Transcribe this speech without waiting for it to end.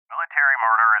Military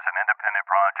Murder is an independent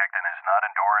project and is not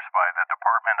endorsed by the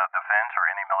Department of Defense or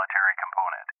any military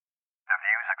component. The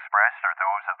views expressed are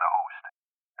those of the host.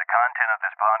 The content of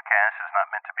this podcast is not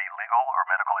meant to be legal or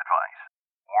medical advice.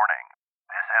 Warning: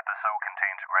 this episode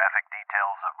contains graphic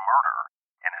details of murder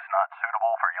and is not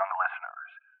suitable for young listeners.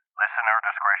 Listener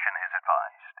discretion is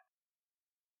advised.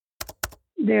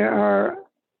 There are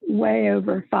way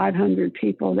over 500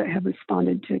 people that have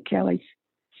responded to Kelli's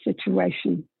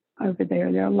situation over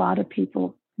there. There are a lot of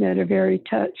people that are very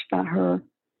touched by her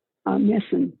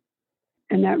missing.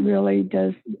 And that really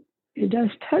does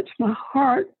touch my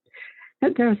heart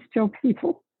that there are still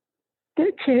people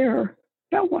that care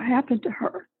about what happened to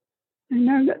her. And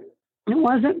know that it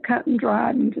wasn't cut and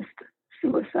dried and just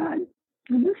suicide.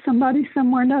 And that somebody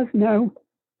somewhere does know.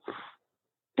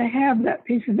 They have that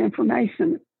piece of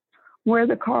information, where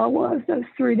the car was those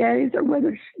 3 days, or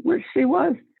where she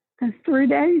was those 3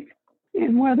 days,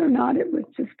 and whether or not it was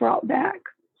just brought back.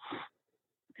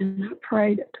 And I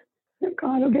pray that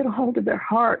God will get a hold of their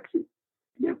hearts and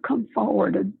they'll come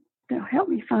forward and they'll help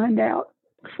me find out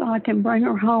so I can bring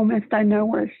her home if they know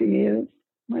where she is,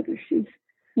 whether she's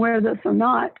with us or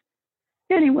not.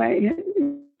 Anyway,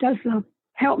 it does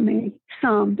help me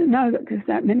some to know that there's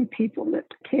that many people that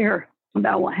care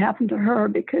about what happened to her,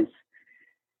 because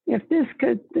if this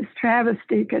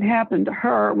travesty could happen to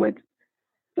her with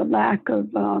the lack of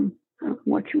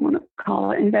what you want to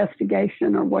call it,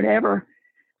 investigation or whatever,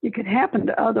 it could happen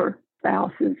to other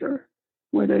spouses, or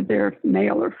whether they're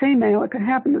male or female, it could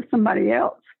happen to somebody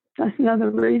else. That's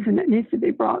another reason it needs to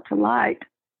be brought to light,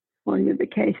 or either the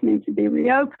case needs to be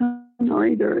reopened, or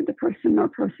either the person or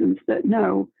persons that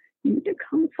know need to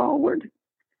come forward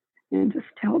and just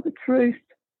tell the truth.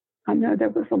 I know there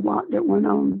was a lot that went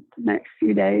on the next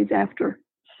few days after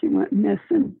she went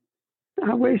missing.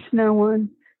 I wish no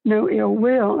ill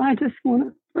will. I just want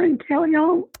to bring Kelli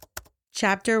home.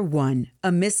 Chapter 1,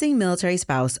 A Missing Military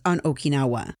Spouse on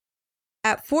Okinawa.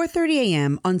 At 4:30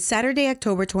 a.m. on Saturday,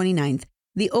 October 29th,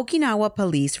 the Okinawa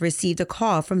police received a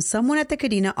call from someone at the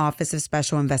KADENA Office of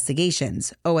Special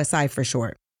Investigations, OSI for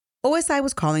short. OSI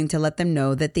was calling to let them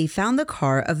know that they found the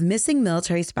car of missing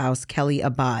military spouse Kelli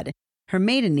Abad. Her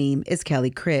maiden name is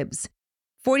Kelli Cribbs.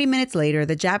 40 minutes later,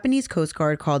 the Japanese Coast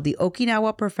Guard called the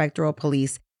Okinawa Prefectural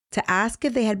Police to ask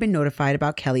if they had been notified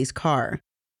about Kelli's car.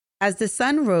 As the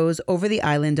sun rose over the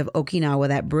island of Okinawa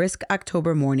that brisk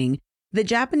October morning, the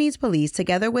Japanese police,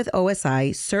 together with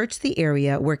OSI, searched the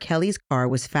area where Kelli's car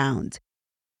was found.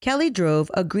 Kelli drove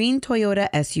a green Toyota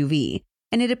SUV,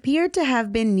 and it appeared to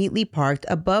have been neatly parked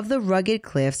above the rugged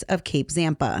cliffs of Cape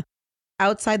Zampa.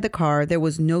 Outside the car, there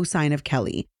was no sign of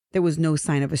Kelli. There was no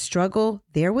sign of a struggle.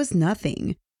 There was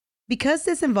nothing. Because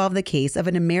this involved the case of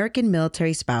an American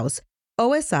military spouse,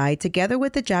 OSI, together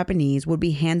with the Japanese, would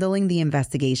be handling the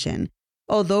investigation.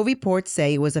 Although reports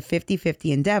say it was a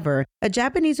 50-50 endeavor, a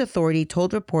Japanese authority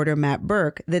told reporter Matt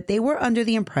Burke that they were under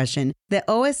the impression that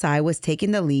OSI was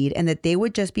taking the lead and that they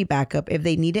would just be backup if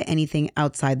they needed anything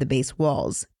outside the base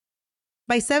walls.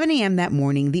 By 7 a.m. that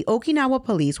morning, the Okinawa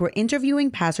police were interviewing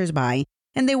passersby,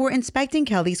 and they were inspecting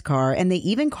Kelli's car, and they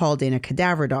even called in a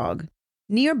cadaver dog.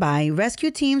 Nearby, rescue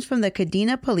teams from the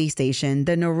KADENA police station,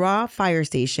 the Nara fire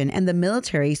station, and the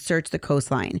military searched the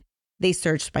coastline. They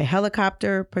searched by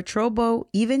helicopter, patrol boat,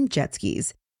 even jet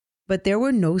skis. But there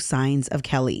were no signs of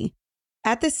Kelli.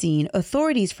 At the scene,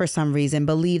 authorities for some reason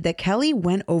believed that Kelli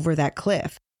went over that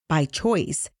cliff by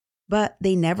choice, but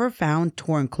they never found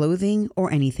torn clothing or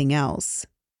anything else.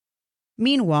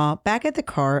 Meanwhile, back at the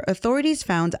car, authorities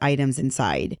found items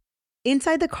inside.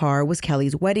 Inside the car was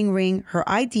Kelli's wedding ring, her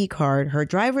ID card, her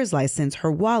driver's license,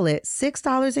 her wallet,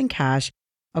 $6 in cash,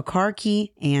 a car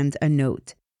key, and a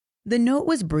note. The note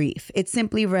was brief. It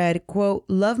simply read, quote,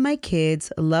 "Love my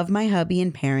kids, love my hubby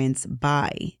and parents,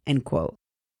 bye," end quote.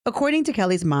 According to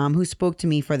Kelli's mom, who spoke to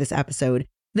me for this episode,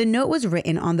 the note was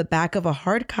written on the back of a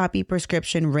hard copy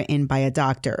prescription written by a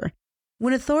doctor.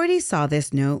 When authorities saw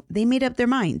this note, they made up their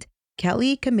mind.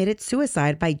 Kelli committed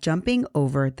suicide by jumping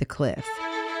over the cliff.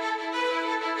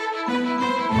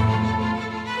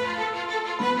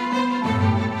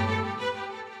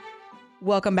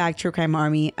 Welcome back, True Crime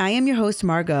Army. I am your host,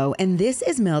 Margot, and this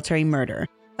is Military Murder,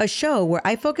 a show where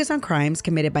I focus on crimes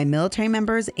committed by military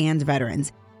members and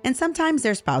veterans, and sometimes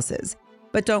their spouses.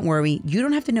 But don't worry, you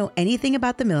don't have to know anything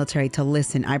about the military to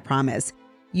listen, I promise.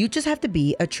 You just have to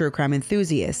be a true crime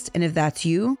enthusiast, and if that's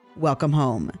you, welcome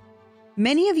home.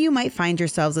 Many of you might find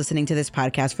yourselves listening to this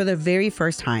podcast for the very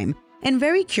first time and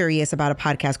very curious about a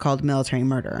podcast called Military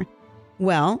Murder.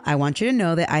 Well, I want you to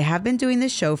know that I have been doing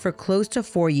this show for close to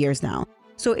 4 years now.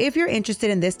 So if you're interested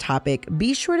in this topic,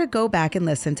 be sure to go back and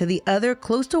listen to the other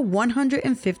close to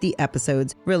 150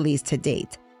 episodes released to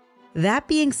date. That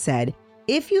being said,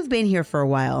 if you've been here for a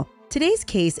while, today's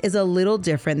case is a little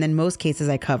different than most cases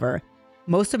I cover.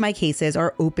 Most of my cases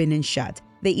are open and shut.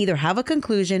 They either have a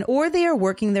conclusion or they are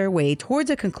working their way towards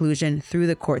a conclusion through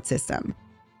the court system.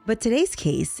 But today's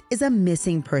case is a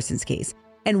missing persons case,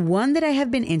 and one that I have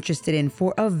been interested in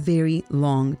for a very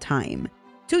long time.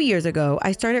 2 years ago,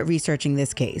 I started researching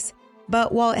this case.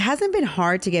 But while it hasn't been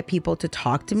hard to get people to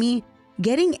talk to me,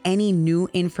 getting any new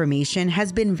information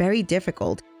has been very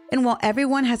difficult. And while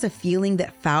everyone has a feeling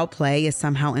that foul play is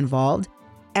somehow involved,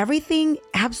 everything,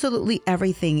 absolutely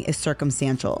everything, is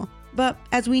circumstantial. But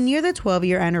as we near the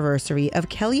 12-year anniversary of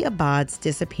Kelli Abad's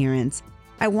disappearance,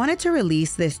 I wanted to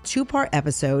release this 2-part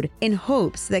episode in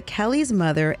hopes that Kelli's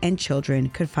mother and children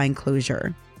could find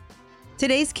closure.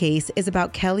 Today's case is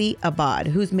about Kelli Abad,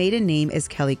 whose maiden name is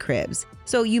Kelli Cribbs.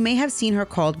 So you may have seen her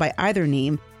called by either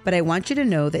name, but I want you to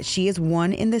know that she is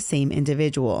one and the same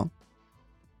individual.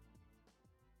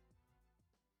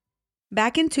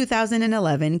 Back in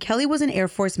 2011, Kelli was an Air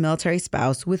Force military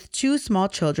spouse with 2 small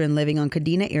children living on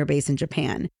KADENA Air Base in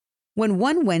Japan. When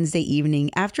one Wednesday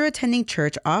evening, after attending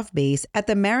church off base at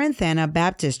the Maranthana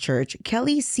Baptist Church,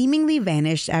 Kelli seemingly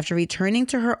vanished after returning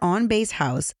to her on-base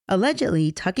house,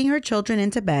 allegedly tucking her children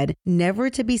into bed, never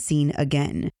to be seen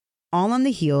again. All on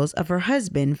the heels of her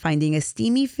husband finding a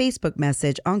steamy Facebook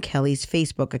message on Kelli's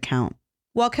Facebook account.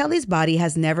 While Kelli's body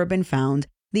has never been found,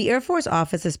 the Air Force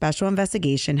Office of Special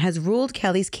Investigation has ruled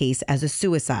Kelli's case as a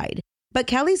suicide. But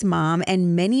Kelli's mom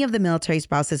and many of the military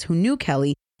spouses who knew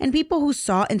Kelli and people who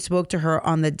saw and spoke to her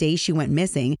on the day she went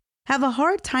missing have a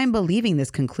hard time believing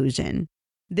this conclusion.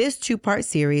 This 2-part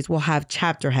series will have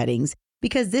chapter headings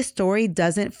because this story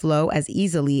doesn't flow as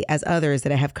easily as others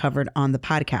that I have covered on the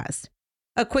podcast.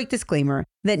 A quick disclaimer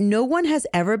that no one has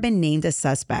ever been named a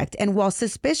suspect, and while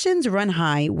suspicions run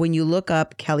high when you look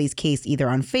up Kelli's case either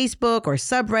on Facebook or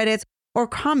subreddits or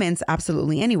comments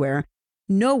absolutely anywhere,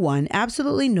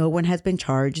 absolutely no one has been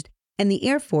charged, and the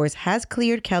Air Force has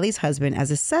cleared Kelli's husband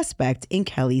as a suspect in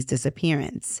Kelli's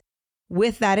disappearance.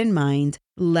 With that in mind,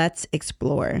 let's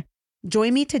explore.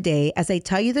 Join me today as I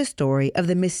tell you the story of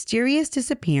the mysterious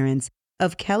disappearance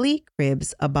of Kelli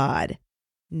Cribbs Abad.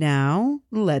 Now,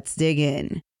 let's dig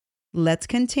in. Let's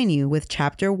continue with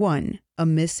Chapter 1, A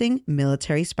Missing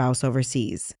Military Spouse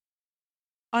Overseas.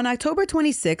 On October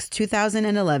 26,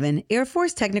 2011, Air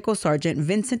Force Technical Sergeant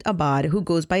Vincent Abad, who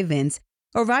goes by Vince,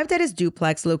 arrived at his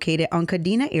duplex located on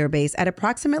KADENA Air Base at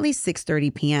approximately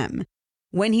 6:30 p.m.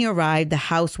 When he arrived, the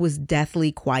house was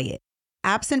deathly quiet.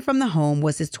 Absent from the home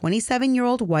was his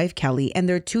 27-year-old wife, Kelli, and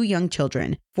their 2 young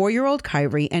children, 4-year-old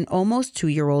Kyrie and almost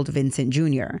 2-year-old Vincent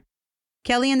Jr.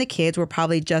 Kelli and the kids were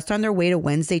probably just on their way to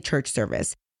Wednesday church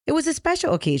service. It was a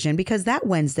special occasion because that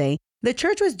Wednesday, the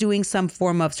church was doing some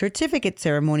form of certificate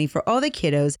ceremony for all the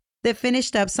kiddos that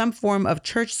finished up some form of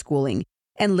church schooling,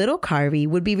 and little Kyrie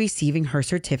would be receiving her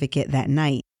certificate that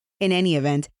night. In any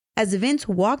event, as Vince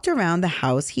walked around the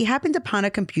house, he happened upon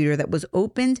a computer that was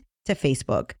opened to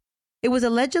Facebook. It was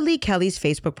allegedly Kelli's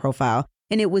Facebook profile,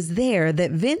 and it was there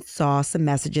that Vince saw some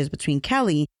messages between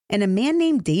Kelli and a man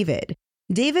named David.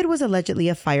 David was allegedly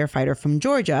a firefighter from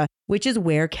Georgia, which is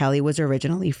where Kelli was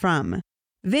originally from.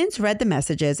 Vince read the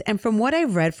messages, and from what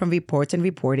I've read from reports and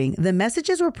reporting, the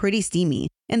messages were pretty steamy,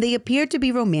 and they appeared to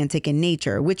be romantic in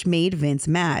nature, which made Vince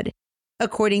mad.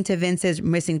 According to Vince's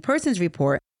missing persons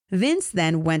report, Vince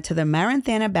then went to the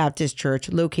Maranthana Baptist Church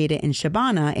located in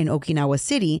Shibana in Okinawa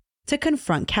City to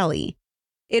confront Kelli.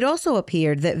 It also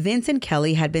appeared that Vince and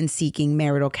Kelli had been seeking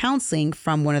marital counseling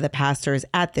from one of the pastors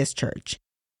at this church.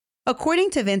 According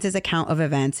to Vince's account of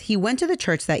events, he went to the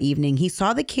church that evening, he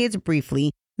saw the kids briefly,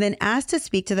 then asked to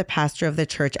speak to the pastor of the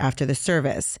church after the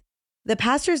service. The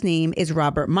pastor's name is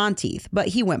Robert Monteith, but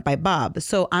he went by Bob,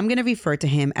 so I'm going to refer to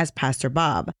him as Pastor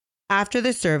Bob. After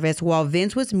the service, while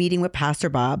Vince was meeting with Pastor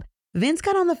Bob, Vince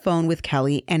got on the phone with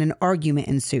Kelli and an argument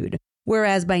ensued,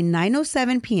 whereas by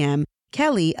 9:07 p.m.,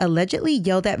 Kelli allegedly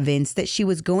yelled at Vince that she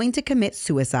was going to commit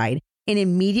suicide and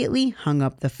immediately hung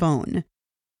up the phone.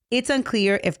 It's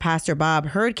unclear if Pastor Bob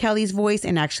heard Kelli's voice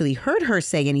and actually heard her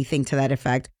say anything to that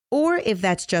effect, or if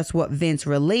that's just what Vince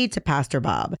relayed to Pastor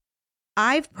Bob.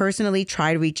 I've personally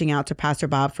tried reaching out to Pastor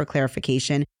Bob for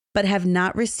clarification, but have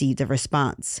not received a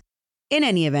response. In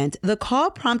any event, the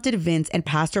call prompted Vince and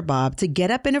Pastor Bob to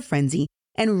get up in a frenzy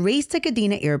and race to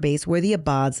KADENA Air Base where the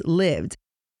Abads lived.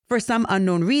 For some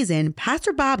unknown reason,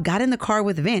 Pastor Bob got in the car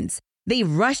with Vince. They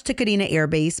rushed to KADENA Air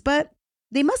Base, but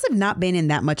they must have not been in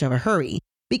that much of a hurry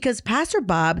because Pastor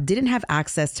Bob didn't have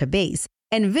access to base,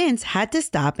 and Vince had to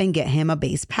stop and get him a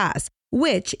base pass,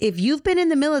 which, if you've been in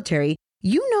the military,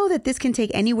 you know that this can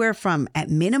take anywhere from, at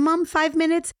minimum, 5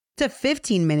 minutes to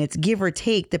 15 minutes, give or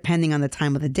take, depending on the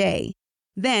time of the day.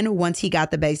 Then, once he got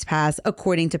the base pass,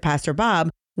 according to Pastor Bob,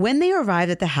 when they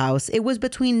arrived at the house, it was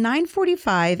between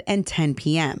 9:45 and 10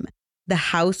 p.m. The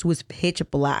house was pitch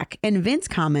black, and Vince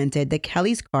commented that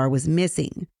Kelli's car was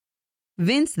missing.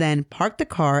 Vince then parked the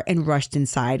car and rushed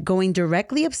inside, going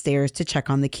directly upstairs to check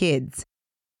on the kids.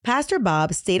 Pastor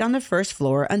Bob stayed on the first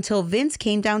floor until Vince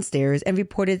came downstairs and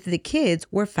reported that the kids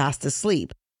were fast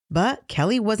asleep, but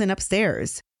Kelli wasn't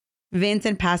upstairs. Vince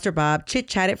and Pastor Bob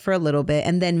chit-chatted for a little bit,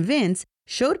 and then Vince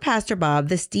showed Pastor Bob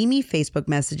the steamy Facebook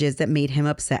messages that made him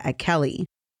upset at Kelli.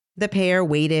 The pair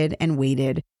waited and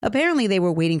waited. Apparently, they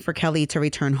were waiting for Kelli to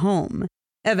return home.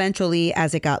 Eventually,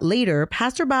 as it got later,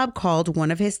 Pastor Bob called one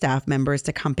of his staff members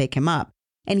to come pick him up,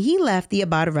 and he left the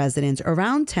Abad residence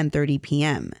around 10:30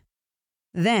 p.m.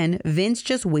 Then, Vince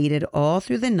just waited all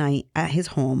through the night at his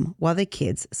home while the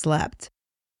kids slept.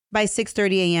 By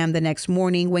 6:30 a.m. the next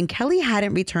morning, when Kelli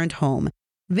hadn't returned home,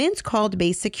 Vince called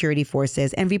base security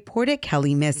forces and reported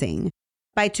Kelli missing.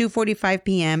 By 2:45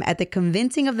 p.m., at the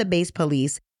convincing of the base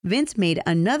police, Vince made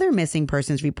another missing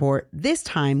persons report, this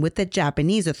time with the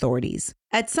Japanese authorities.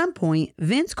 At some point,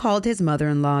 Vince called his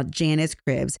mother-in-law, Janice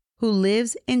Cribbs, who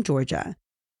lives in Georgia.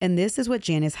 And this is what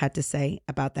Janice had to say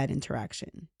about that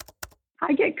interaction.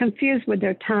 I get confused with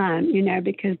their time,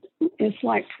 because it's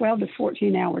like 12 to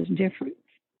 14 hours difference.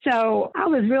 So I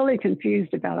was really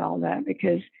confused about all that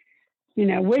because,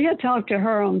 we had talked to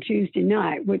her on Tuesday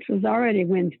night, which was already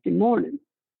Wednesday morning.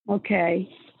 Okay.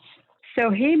 So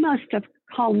he must have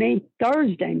called me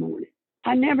Thursday morning.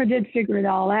 I never did figure it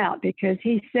all out because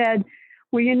he said,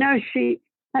 well,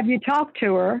 have you talked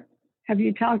to her? Have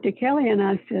you talked to Kelli? And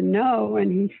I said, no.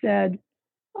 And he said,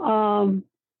 well,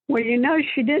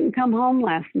 she didn't come home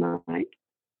last night.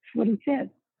 That's what he said.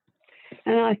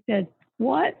 And I said,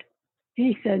 what?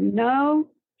 He said, no,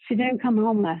 she didn't come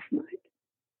home last night.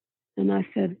 And I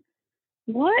said,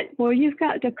 what? Well, you've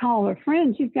got to call her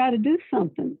friends. You've got to do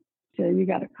something. So you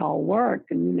got to call work.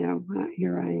 And,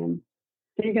 here I am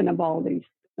thinking of all these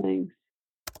things.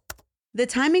 The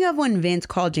timing of when Vince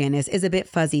called Janice is a bit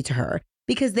fuzzy to her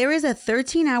because there is a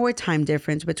 13-hour time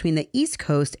difference between the East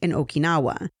Coast and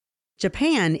Okinawa.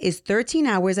 Japan is 13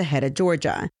 hours ahead of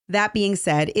Georgia. That being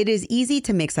said, it is easy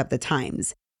to mix up the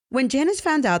times. When Janice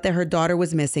found out that her daughter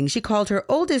was missing, she called her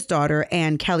oldest daughter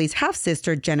and Kelli's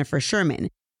half-sister, Jennifer Sherman,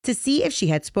 to see if she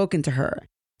had spoken to her.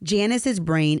 Janice's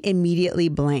brain immediately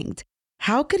blanked.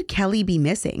 How could Kelli be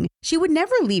missing? She would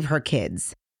never leave her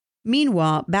kids.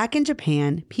 Meanwhile, back in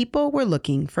Japan, people were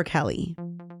looking for Kelli.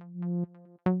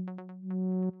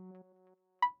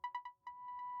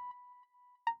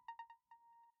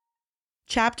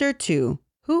 Chapter 2.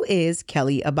 Who is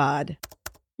Kelli Abad?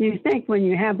 You think when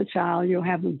you have a child, you'll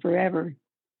have them forever.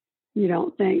 You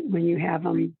don't think when you have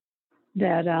them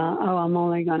that, I'm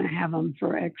only going to have them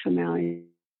for X amount of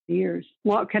years.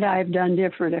 What could I have done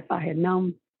different if I had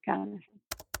known?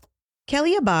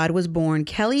 Kelli Abad was born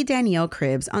Kelli Danielle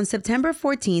Cribbs on September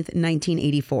 14,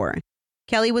 1984.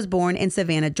 Kelli was born in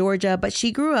Savannah, Georgia, but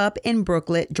she grew up in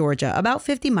Brooklet, Georgia, about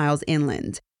 50 miles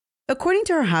inland. According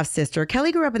to her half-sister,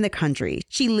 Kelli grew up in the country.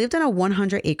 She lived on a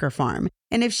 100-acre farm,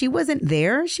 and if she wasn't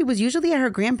there, she was usually at her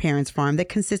grandparents' farm that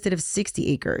consisted of 60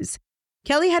 acres.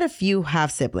 Kelli had a few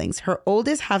half-siblings. Her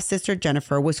oldest half-sister,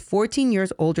 Jennifer, was 14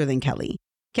 years older than Kelli.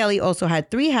 Kelli also had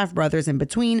 3 half-brothers in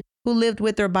between who lived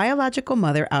with their biological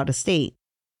mother out of state.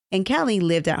 And Kelli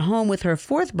lived at home with her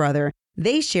 4th brother.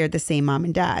 They shared the same mom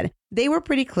and dad. They were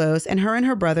pretty close, and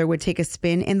her brother would take a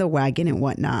spin in the wagon and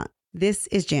whatnot. This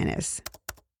is Janice.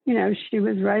 She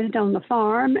was raised on the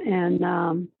farm,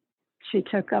 and she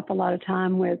took up a lot of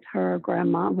time with her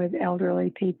grandma, with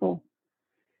elderly people.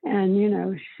 And,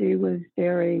 she was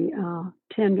very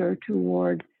tender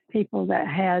toward people that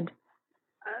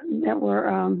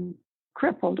were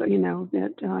crippled,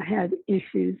 that had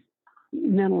issues,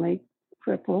 mentally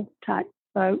crippled type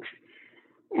folks.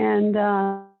 And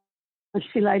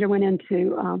she later went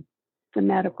into the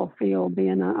medical field,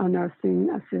 being a nursing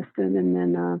assistant, and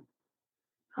then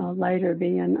later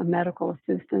being a medical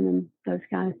assistant and those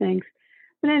kind of things.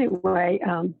 But anyway,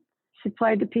 she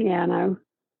played the piano.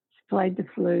 She played the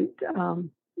flute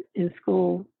in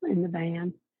school, in the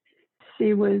band.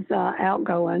 She was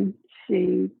outgoing.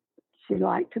 She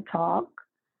liked to talk.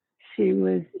 She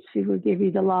would give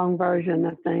you the long version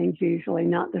of things, usually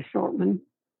not the short one.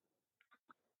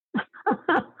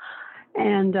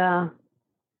 And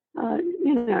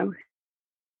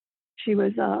she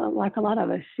was like a lot of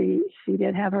us. She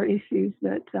did have her issues,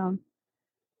 but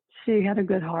she had a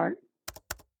good heart.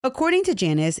 According to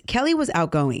Janice, Kelli was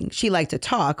outgoing. She liked to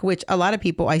talk, which a lot of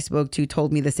people I spoke to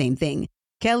told me the same thing.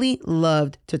 Kelli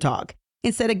loved to talk.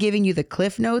 Instead of giving you the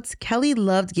cliff notes, Kelli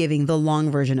loved giving the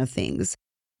long version of things.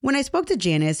 When I spoke to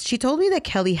Janice, she told me that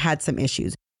Kelli had some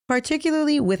issues,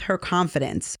 particularly with her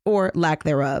confidence, or lack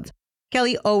thereof.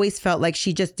 Kelli always felt like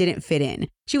she just didn't fit in.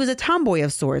 She was a tomboy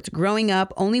of sorts, growing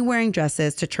up only wearing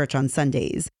dresses to church on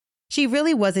Sundays. She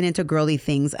really wasn't into girly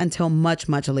things until much,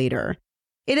 much later.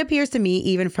 It appears to me,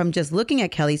 even from just looking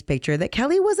at Kelli's picture, that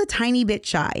Kelli was a tiny bit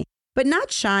shy, but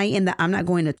not shy in that I'm not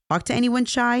going to talk to anyone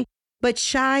shy, but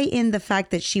shy in the fact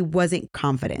that she wasn't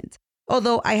confident.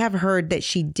 Although I have heard that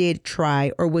she did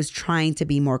try or was trying to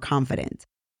be more confident.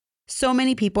 So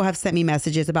many people have sent me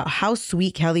messages about how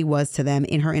sweet Kelli was to them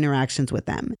in her interactions with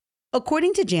them.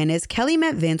 According to Janice, Kelli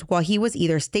met Vince while he was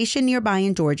either stationed nearby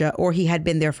in Georgia or he had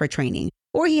been there for training,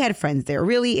 or he had friends there.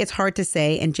 Really, it's hard to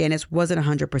say, and Janice wasn't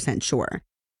 100% sure.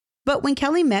 But when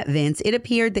Kelli met Vince, it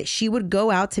appeared that she would go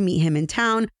out to meet him in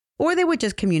town, or they would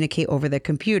just communicate over the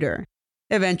computer.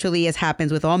 Eventually, as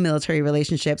happens with all military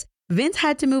relationships, Vince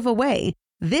had to move away,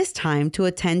 this time to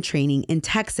attend training in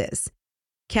Texas.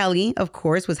 Kelli, of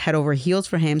course, was head over heels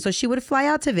for him, so she would fly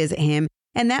out to visit him,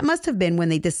 and that must have been when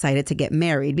they decided to get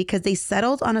married because they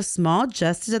settled on a small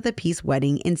Justice of the Peace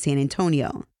wedding in San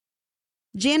Antonio.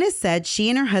 Janice said she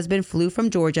and her husband flew from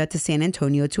Georgia to San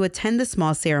Antonio to attend the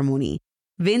small ceremony.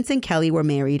 Vince and Kelli were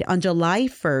married on July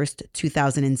 1st,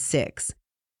 2006.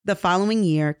 The following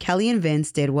year, Kelli and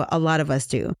Vince did what a lot of us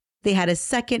do. They had a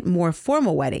second, more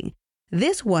formal wedding.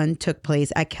 This one took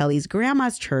place at Kelli's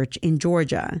grandma's church in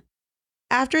Georgia.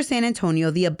 After San Antonio,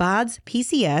 the Abads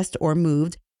PCS'd or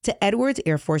moved to Edwards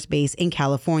Air Force Base in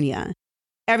California.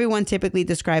 Everyone typically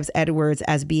describes Edwards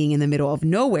as being in the middle of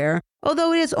nowhere,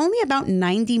 although it is only about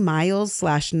 90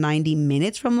 miles/90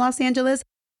 minutes from Los Angeles.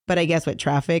 But I guess with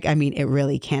traffic, it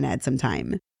really can add some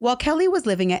time. While Kelli was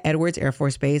living at Edwards Air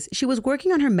Force Base, she was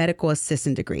working on her medical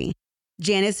assistant degree.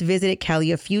 Janice visited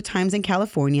Kelli a few times in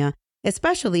California,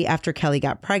 especially after Kelli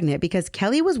got pregnant, because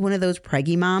Kelli was one of those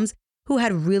preggy moms who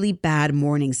had really bad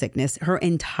morning sickness her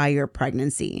entire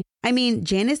pregnancy.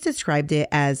 Janice described it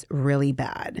as really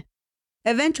bad.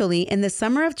 Eventually, in the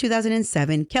summer of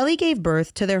 2007, Kelli gave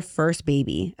birth to their first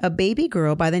baby, a baby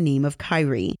girl by the name of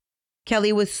Kyrie.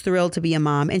 Kelli was thrilled to be a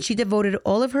mom, and she devoted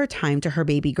all of her time to her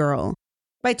baby girl.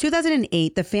 By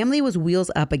 2008, the family was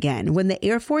wheels up again when the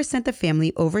Air Force sent the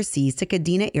family overseas to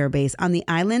KADENA Air Base on the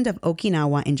island of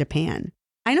Okinawa in Japan.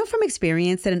 I know from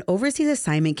experience that an overseas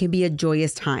assignment can be a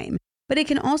joyous time, but it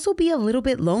can also be a little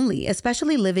bit lonely,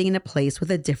 especially living in a place with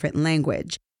a different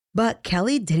language. But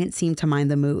Kelli didn't seem to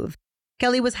mind the move.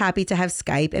 Kelli was happy to have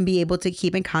Skype and be able to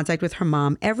keep in contact with her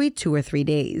mom every 2 or 3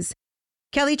 days.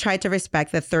 Kelli tried to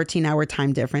respect the 13-hour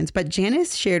time difference, but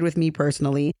Janice shared with me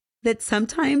personally that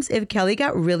sometimes if Kelli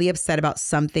got really upset about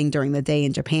something during the day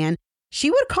in Japan, she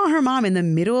would call her mom in the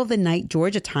middle of the night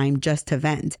Georgia time just to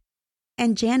vent.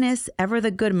 And Janice, ever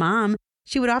the good mom,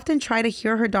 she would often try to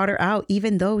hear her daughter out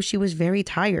even though she was very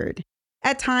tired.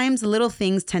 At times, little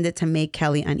things tended to make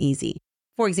Kelli uneasy.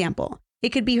 For example, it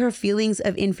could be her feelings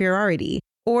of inferiority,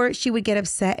 or she would get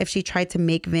upset if she tried to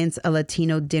make Vince a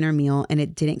Latino dinner meal and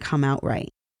it didn't come out right.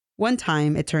 One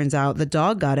time, it turns out, the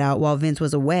dog got out while Vince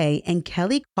was away, and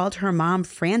Kelli called her mom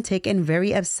frantic and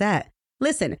very upset.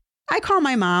 Listen, I call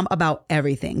my mom about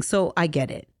everything, so I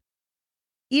get it.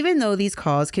 Even though these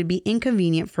calls could be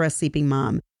inconvenient for a sleeping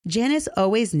mom, Janice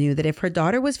always knew that if her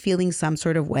daughter was feeling some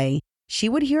sort of way, she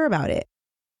would hear about it.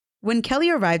 When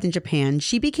Kelli arrived in Japan,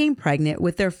 she became pregnant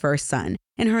with their first son,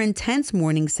 and her intense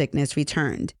morning sickness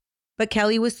returned. But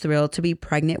Kelli was thrilled to be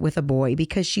pregnant with a boy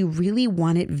because she really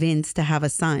wanted Vince to have a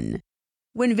son.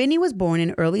 When Vinny was born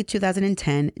in early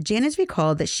 2010, Janice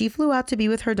recalled that she flew out to be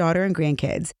with her daughter and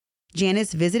grandkids.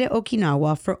 Janice visited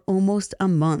Okinawa for almost a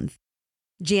month.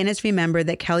 Janice remembered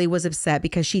that Kelli was upset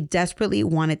because she desperately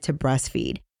wanted to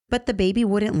breastfeed, but the baby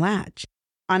wouldn't latch.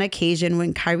 On occasion,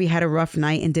 when Kyrie had a rough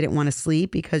night and didn't want to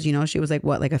sleep because, she was like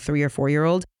a 3 or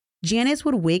 4-year-old, Janice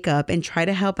would wake up and try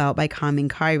to help out by calming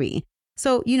Kyrie.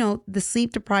 So, the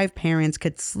sleep-deprived parents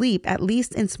could sleep at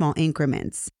least in small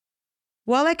increments.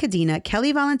 While at KADENA,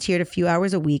 Kelli volunteered a few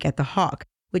hours a week at the HAWC,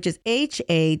 which is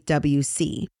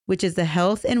HAWC, which is the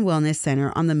Health and Wellness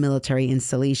Center on the military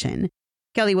installation.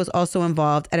 Kelli was also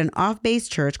involved at an off-base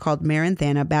church called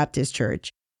Maranthana Baptist Church.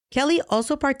 Kelli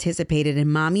also participated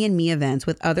in Mommy and Me events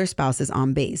with other spouses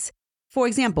on base. For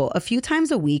example, a few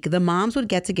times a week, the moms would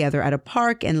get together at a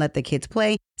park and let the kids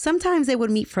play. Sometimes they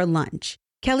would meet for lunch.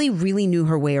 Kelli really knew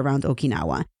her way around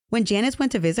Okinawa. When Janice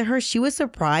went to visit her, she was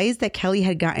surprised that Kelli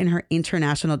had gotten her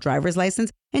international driver's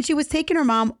license and she was taking her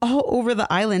mom all over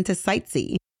the island to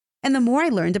sightsee. And the more I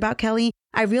learned about Kelli,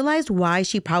 I realized why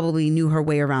she probably knew her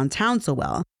way around town so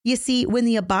well. You see, when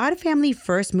the Abad family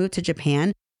first moved to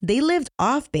Japan, they lived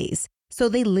off base, so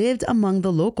they lived among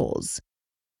the locals.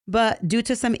 But due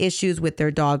to some issues with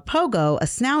their dog Pogo, a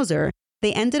schnauzer,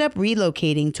 they ended up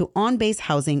relocating to on-base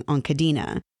housing on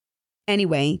KADENA.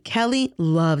 Anyway, Kelli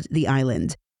loved the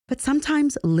island, but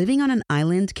sometimes living on an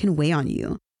island can weigh on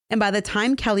you. And by the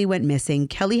time Kelli went missing,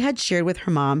 Kelli had shared with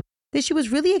her mom that she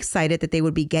was really excited that they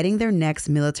would be getting their next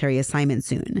military assignment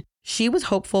soon. She was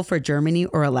hopeful for Germany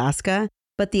or Alaska,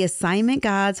 but the assignment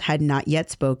gods had not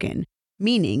yet spoken,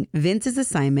 meaning Vince's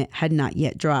assignment had not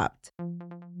yet dropped.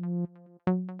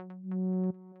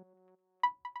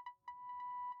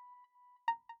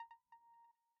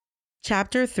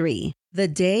 Chapter 3. The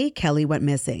Day Kelli Went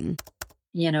Missing.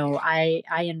 I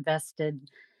invested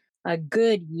a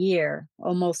good year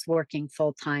almost working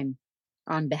full time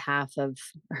on behalf of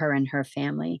her and her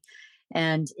family.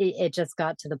 And it just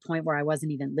got to the point where I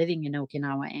wasn't even living in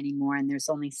Okinawa anymore. And there's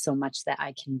only so much that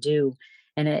I can do.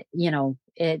 And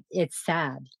it's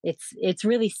sad. It's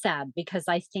really sad because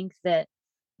I think that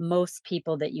most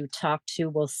people that you talk to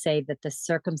will say that the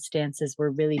circumstances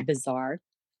were really bizarre,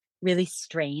 really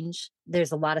strange.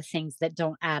 There's a lot of things that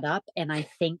don't add up. And I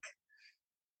think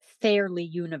fairly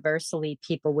universally,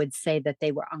 people would say that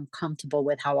they were uncomfortable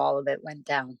with how all of it went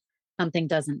down. Something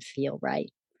doesn't feel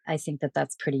right. I think that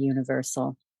that's pretty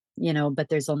universal, but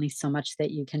there's only so much that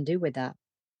you can do with that,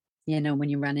 when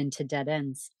you run into dead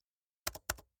ends.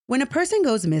 When a person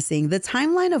goes missing, the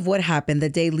timeline of what happened the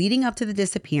day leading up to the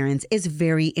disappearance is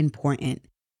very important.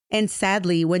 And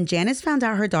sadly, when Janice found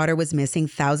out her daughter was missing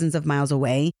thousands of miles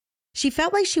away, she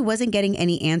felt like she wasn't getting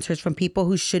any answers from people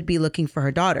who should be looking for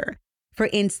her daughter. For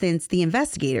instance, the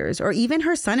investigators or even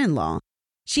her son-in-law.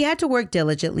 She had to work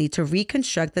diligently to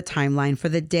reconstruct the timeline for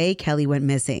the day Kelli went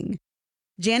missing.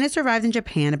 Janice arrived in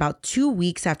Japan about 2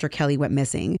 weeks after Kelli went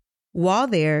missing. While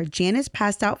there, Janice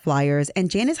passed out flyers and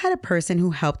Janice had a person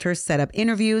who helped her set up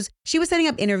interviews. She was setting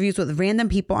up interviews with random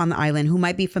people on the island who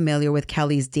might be familiar with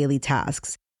Kelli's daily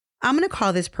tasks. I'm going to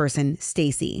call this person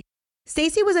Stacy.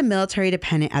 Stacy was a military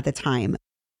dependent at the time.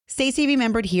 Stacy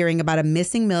remembered hearing about a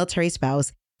missing military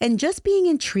spouse and just being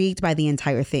intrigued by the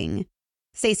entire thing.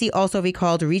 Stacy also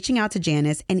recalled reaching out to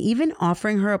Janice and even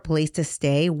offering her a place to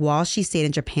stay while she stayed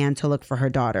in Japan to look for her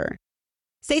daughter.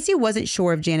 Stacy wasn't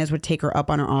sure if Janice would take her up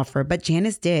on her offer, but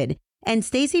Janice did. And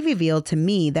Stacy revealed to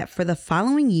me that for the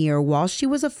following year, while she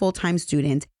was a full-time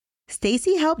student,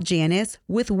 Stacy helped Janice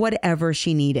with whatever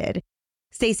she needed.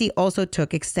 Stacy also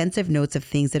took extensive notes of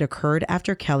things that occurred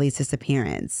after Kelli's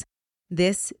disappearance.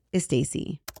 This is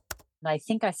Stacy. I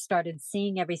think I started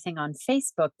seeing everything on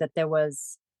Facebook that there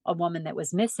was a woman that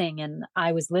was missing, and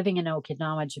I was living in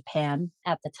Okinawa, Japan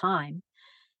at the time.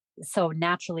 So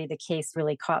naturally, the case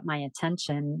really caught my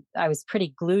attention. I was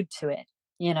pretty glued to it,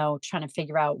 trying to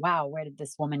figure out, wow, where did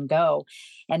this woman go?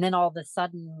 And then all of a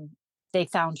sudden, they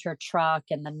found her truck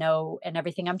and the note and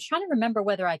everything. I'm trying to remember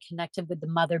whether I connected with the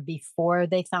mother before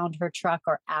they found her truck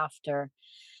or after.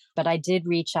 But I did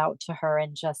reach out to her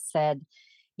and just said,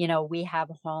 we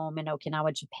have a home in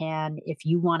Okinawa, Japan. If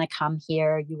you want to come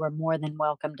here, you are more than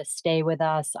welcome to stay with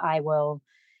us. I will,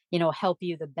 help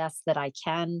you the best that I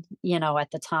can. At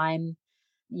the time,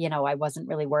 I wasn't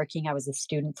really working. I was a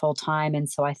student full time. And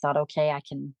so I thought, okay, I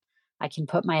can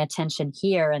put my attention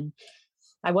here. And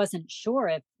I wasn't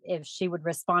sure if she would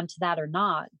respond to that or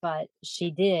not, but she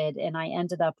did. And I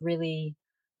ended up really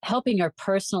helping her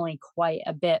personally quite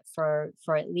a bit for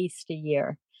at least a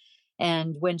year.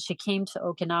 And when she came to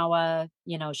Okinawa,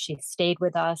 she stayed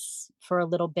with us for a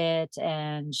little bit.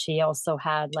 And she also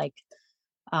had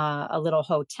a little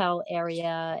hotel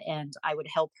area, and I would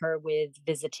help her with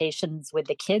visitations with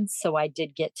the kids. So I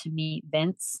did get to meet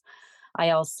Vince. I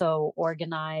also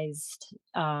organized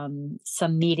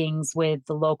some meetings with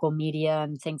the local media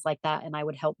and things like that. And I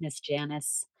would help Miss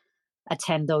Janice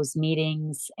attend those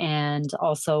meetings, and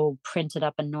also printed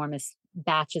up enormous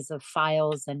batches of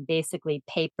files and basically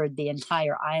papered the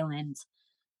entire island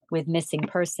with missing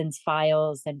persons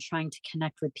files and trying to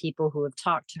connect with people who have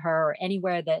talked to her, or any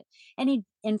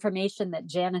information that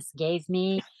Janice gave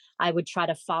me, I would try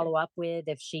to follow up with.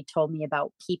 If she told me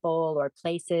about people or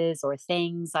places or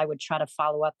things, I would try to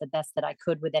follow up the best that I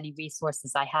could with any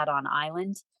resources I had on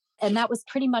island. And that was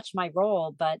pretty much my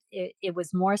role, but it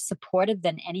was more supportive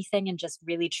than anything, and just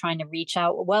really trying to reach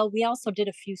out. Well, we also did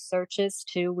a few searches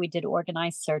too. We did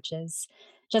organized searches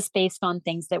just based on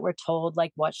things that were told,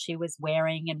 like what she was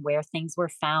wearing and where things were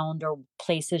found, or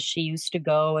places she used to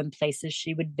go and places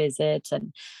she would visit,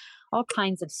 and all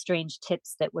kinds of strange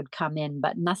tips that would come in,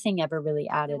 but nothing ever really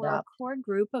added up. A core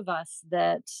group of us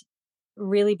that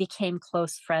really became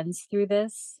close friends through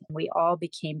this. We all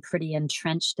became pretty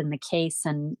entrenched in the case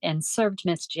and served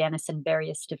Miss Janice in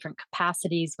various different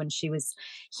capacities when she was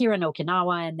here in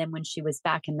Okinawa and then when she was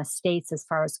back in the States as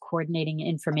far as coordinating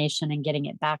information and getting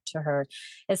it back to her,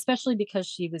 especially because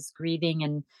she was grieving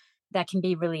and that can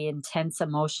be really intense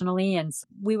emotionally. And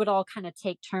we would all kind of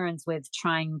take turns with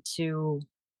trying to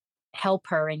help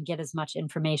her and get as much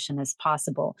information as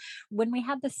possible. When we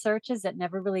had the searches, it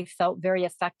never really felt very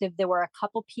effective. There were a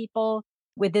couple people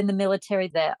within the military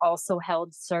that also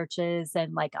held searches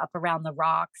and like up around the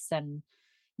rocks and,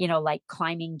 like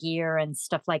climbing gear and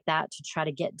stuff like that to try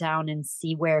to get down and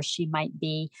see where she might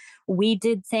be. We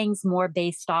did things more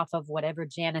based off of whatever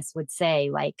Janice would say.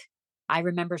 Like, I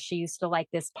remember she used to like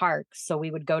this park, so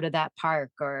we would go to that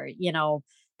park, or,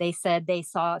 they said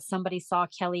somebody saw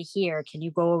Kelli here. Can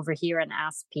you go over here and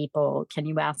ask people? Can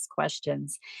you ask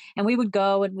questions? And we would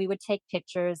go and we would take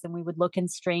pictures and we would look in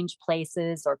strange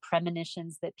places or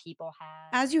premonitions that people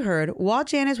had. As you heard, while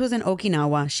Janice was in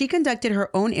Okinawa, she conducted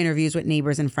her own interviews with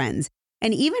neighbors and friends,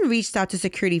 and even reached out to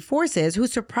security forces who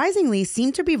surprisingly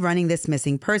seemed to be running this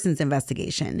missing persons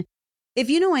investigation.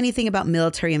 If you know anything about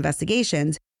military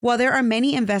investigations, while there are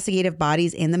many investigative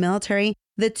bodies in the military,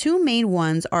 the two main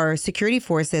ones are security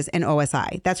forces and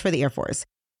OSI. That's for the Air Force.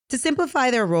 To simplify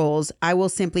their roles, I will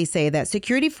simply say that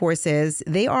security forces,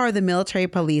 they are the military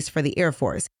police for the Air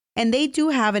Force, and they do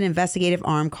have an investigative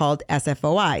arm called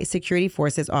SFOI, Security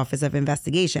Forces Office of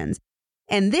Investigations.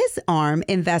 And this arm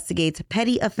investigates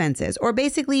petty offenses, or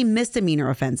basically misdemeanor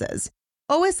offenses.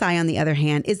 OSI, on the other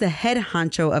hand, is the head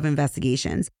honcho of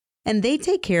investigations, and they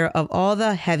take care of all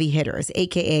the heavy hitters,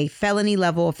 aka felony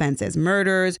level offenses,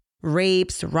 murders,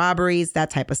 rapes, robberies, that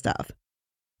type of stuff.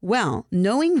 Well,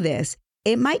 knowing this,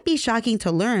 it might be shocking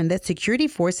to learn that security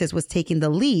forces was taking the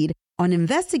lead on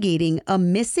investigating a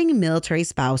missing military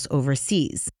spouse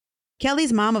overseas.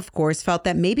 Kelli's mom, of course, felt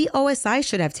that maybe OSI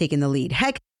should have taken the lead.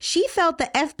 Heck, she felt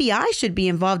the FBI should be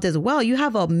involved as well. You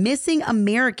have a missing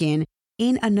American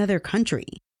in another country.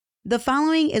 The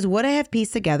following is what I have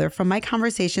pieced together from my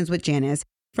conversations with Janice,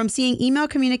 from seeing email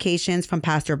communications from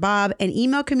Pastor Bob and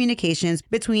email communications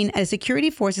between a security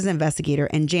forces investigator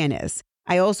and Janice.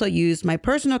 I also used my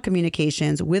personal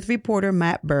communications with reporter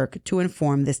Matt Burke to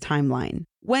inform this timeline.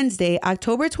 Wednesday,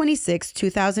 October 26,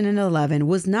 2011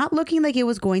 was not looking like it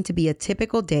was going to be a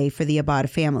typical day for the Abad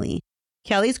family.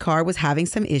 Kelli's car was having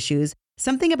some issues,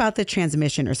 something about the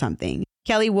transmission or something.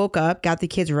 Kelli woke up, got the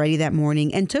kids ready that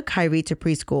morning, and took Kyrie to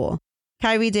preschool.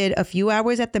 Kyrie did a few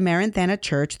hours at the Maranthana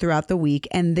Church throughout the week,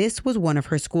 and this was one of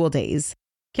her school days.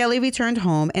 Kelli returned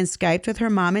home and Skyped with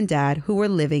her mom and dad, who were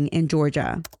living in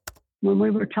Georgia. When we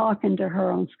were talking to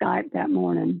her on Skype that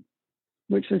morning,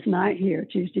 which was night here,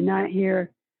 Tuesday night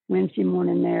here, Wednesday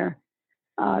morning there,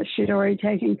 she'd already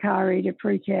taken Kyrie to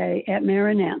pre-K at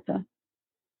Maranatha,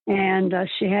 and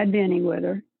she had Benny with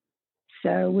her.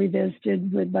 So we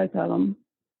visited with both of them.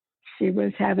 She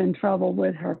was having trouble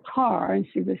with her car, and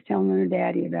she was telling her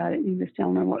daddy about it, and he was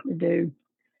telling her what to do.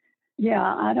 Yeah,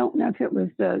 I don't know if it was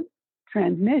the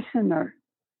transmission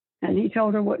and he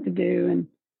told her what to do.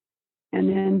 And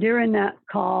then during that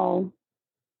call,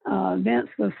 Vince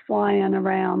was flying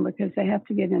around because they have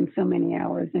to get in so many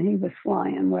hours, and he was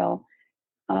flying. Well,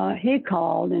 he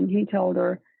called, and he told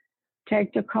her,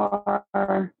 take the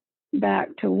car back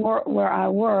to work where I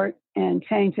work and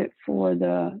change it for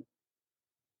the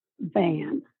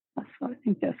van. I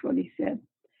think that's what he said.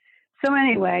 So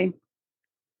anyway,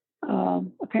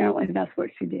 apparently that's what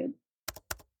she did.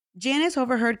 Janice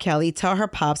overheard Kelli tell her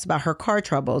pops about her car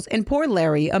troubles, and poor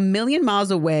Larry, a million miles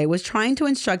away, was trying to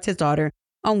instruct his daughter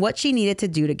on what she needed to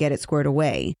do to get it squared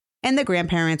away. And the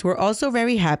grandparents were also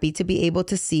very happy to be able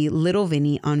to see little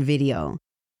Vinny on video.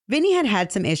 Vinny had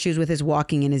had some issues with his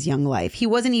walking in his young life. He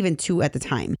wasn't even 2 at the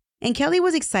time. And Kelli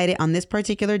was excited on this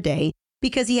particular day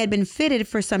because he had been fitted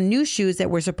for some new shoes that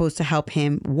were supposed to help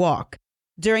him walk.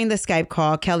 During the Skype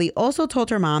call, Kelli also told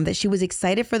her mom that she was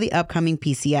excited for the upcoming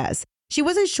PCS. She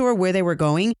wasn't sure where they were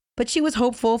going, but she was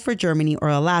hopeful for Germany or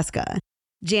Alaska.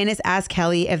 Janice asked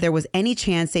Kelli if there was any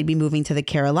chance they'd be moving to the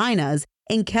Carolinas,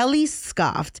 and Kelli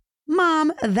scoffed.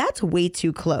 Mom, that's way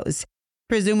too close.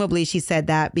 Presumably, she said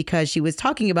that because she was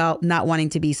talking about not wanting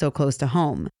to be so close to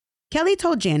home. Kelli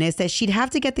told Janice that she'd have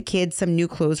to get the kids some new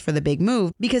clothes for the big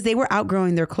move because they were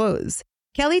outgrowing their clothes.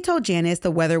 Kelli told Janice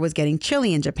the weather was getting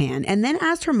chilly in Japan and then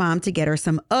asked her mom to get her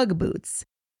some Ugg boots.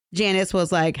 Janice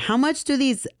was like, how much do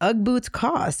these Ugg boots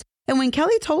cost? And when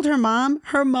Kelli told her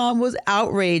mom was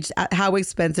outraged at how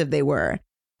expensive they were.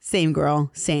 Same girl,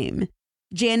 same.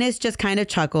 Janice just kind of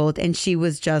chuckled and she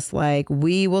was just like,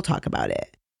 we will talk about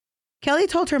it. Kelli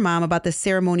told her mom about the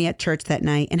ceremony at church that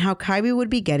night and how Kyrie would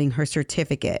be getting her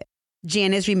certificate.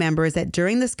 Janice remembers that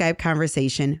during the Skype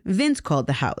conversation, Vince called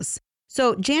the house.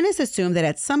 So Janice assumed that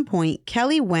at some point,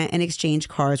 Kelli went and exchanged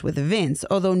cars with Vince,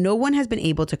 although no one has been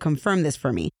able to confirm this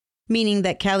for me, meaning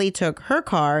that Kelli took her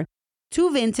car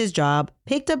to Vince's job,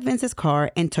 picked up Vince's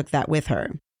car, and took that with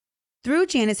her. Through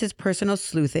Janice's personal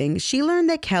sleuthing, she learned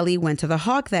that Kelli went to the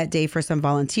Hawk that day for some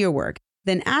volunteer work.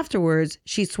 Then afterwards,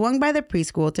 she swung by the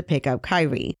preschool to pick up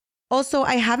Kyrie. Also,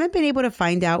 I haven't been able to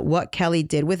find out what Kelli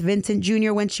did with Vincent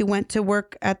Jr. when she went to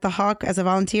work at the Hawk as a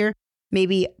volunteer.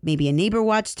 Maybe a neighbor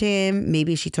watched him.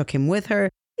 Maybe she took him with her.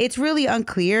 It's really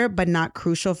unclear, but not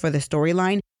crucial for the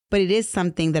storyline. But it is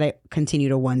something that I continue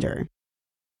to wonder.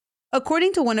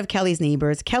 According to one of Kelli's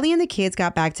neighbors, Kelli and the kids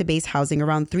got back to base housing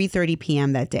around 3:30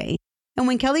 p.m. that day. And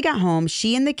when Kelli got home,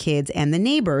 she and the kids and the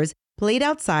neighbors played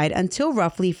outside until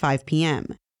roughly 5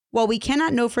 p.m. While we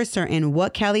cannot know for certain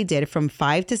what Kelli did from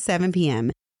 5 to 7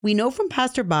 p.m., we know from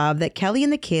Pastor Bob that Kelli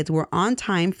and the kids were on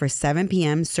time for 7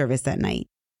 p.m. service that night.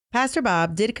 Pastor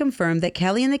Bob did confirm that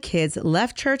Kelli and the kids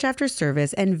left church after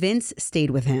service and Vince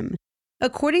stayed with him.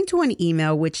 According to an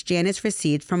email which Janice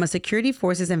received from a Security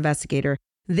Forces investigator,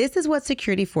 this is what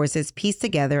Security Forces pieced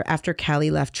together after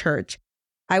Kelli left church.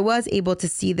 I was able to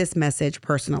see this message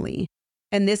personally.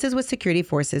 And this is what Security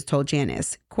Forces told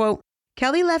Janice. Quote,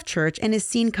 Kelli left church and is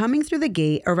seen coming through the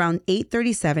gate around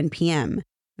 8:37 p.m.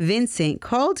 Vincent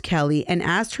called Kelli and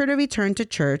asked her to return to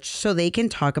church so they can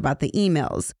talk about the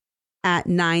emails. At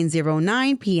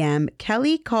 9:09 p.m.,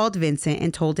 Kelli called Vincent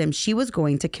and told him she was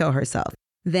going to kill herself,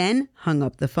 then hung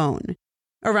up the phone.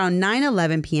 Around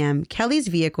 9:11 p.m., Kelli's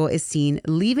vehicle is seen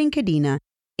leaving KADENA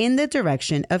in the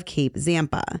direction of Cape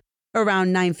Zampa.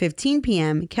 Around 9:15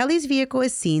 p.m., Kelli's vehicle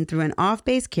is seen through an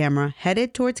off-base camera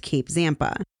headed towards Cape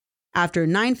Zampa. After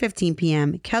 9:15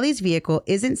 p.m., Kelli's vehicle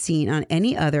isn't seen on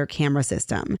any other camera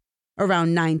system.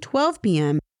 Around 9:12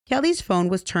 p.m., Kelli's phone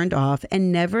was turned off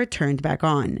and never turned back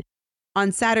on.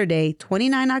 On Saturday,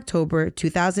 29 October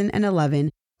 2011,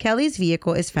 Kelli's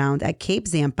vehicle is found at Cape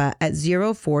Zampa at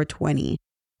 04:20.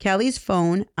 Kelli's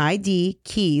phone, ID,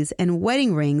 keys, and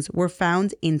wedding rings were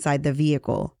found inside the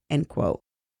vehicle, end quote.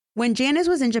 When Janice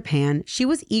was in Japan, she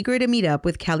was eager to meet up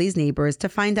with Kelli's neighbors to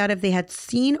find out if they had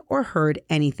seen or heard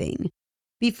anything.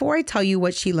 Before I tell you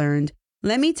what she learned,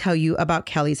 let me tell you about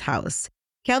Kelli's house.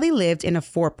 Kelli lived in a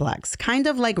fourplex, kind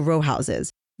of like row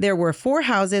houses. There were 4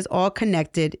 houses all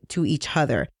connected to each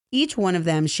other, each one of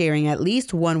them sharing at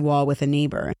least one wall with a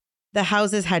neighbor. The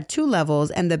houses had 2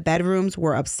 levels and the bedrooms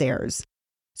were upstairs.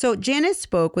 So Janice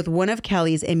spoke with one of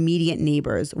Kelli's immediate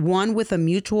neighbors, one with a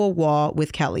mutual wall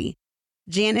with Kelli.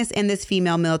 Janice and this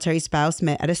female military spouse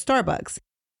met at a Starbucks.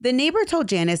 The neighbor told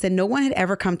Janice that no one had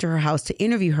ever come to her house to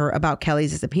interview her about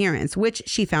Kelli's disappearance, which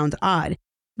she found odd.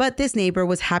 But this neighbor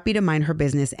was happy to mind her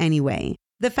business anyway.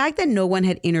 The fact that no one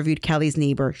had interviewed Kelli's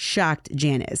neighbor shocked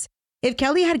Janice. If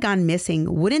Kelli had gone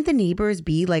missing, wouldn't the neighbors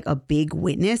be like a big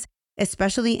witness,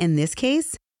 especially in this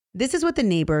case? This is what the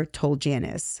neighbor told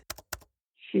Janice.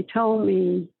 She told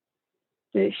me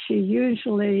that she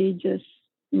usually just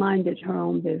minded her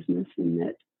own business and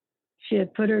that she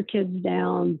had put her kids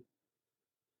down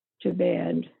to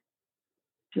bed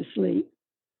to sleep.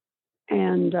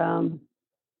 And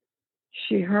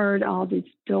she heard all these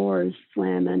doors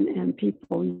slamming and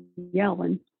people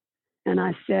yelling. And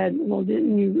I said, well,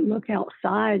 didn't you look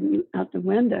outside out the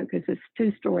window? Because it's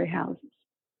 2-story houses.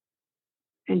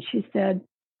 And she said,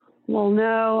 well,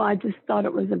 no, I just thought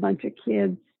it was a bunch of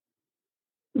kids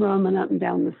roaming up and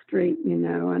down the street, and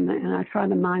I try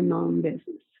to mind my own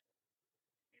business.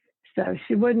 So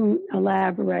she wouldn't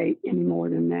elaborate any more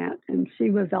than that. And she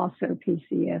was also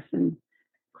PCS and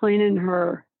cleaning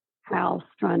her house,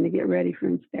 trying to get ready for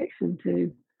inspection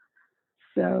too.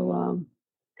 So,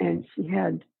 and she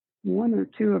had 1 or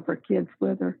 2 of her kids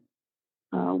with her.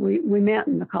 We met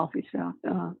in the coffee shop,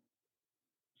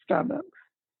 Starbucks.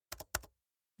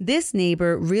 This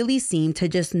neighbor really seemed to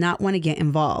just not want to get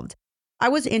involved. I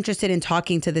was interested in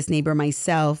talking to this neighbor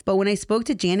myself, but when I spoke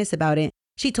to Janice about it,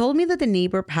 she told me that the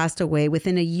neighbor passed away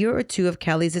within a year or 2 of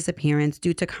Kelli's disappearance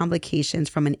due to complications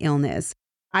from an illness.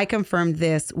 I confirmed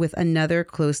this with another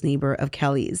close neighbor of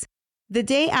Kelli's. The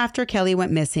day after Kelli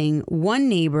went missing, one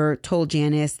neighbor told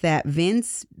Janice that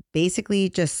Vince basically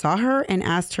just saw her and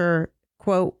asked her,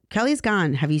 quote, Kelli's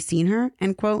gone, have you seen her?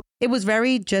 End quote. It was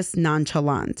very just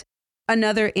nonchalant.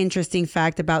 Another interesting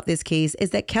fact about this case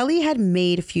is that Kelli had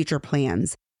made future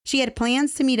plans. She had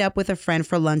plans to meet up with a friend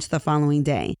for lunch the following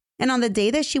day. And on the day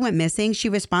that she went missing, she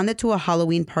responded to a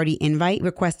Halloween party invite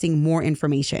requesting more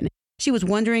information. She was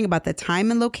wondering about the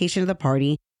time and location of the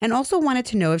party and also wanted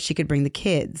to know if she could bring the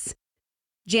kids.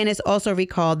 Janice also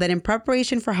recalled that in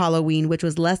preparation for Halloween, which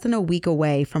was less than a week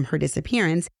away from her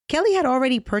disappearance, Kelli had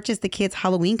already purchased the kids'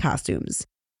 Halloween costumes.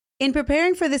 In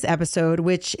preparing for this episode,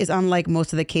 which is unlike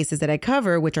most of the cases that I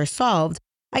cover, which are solved,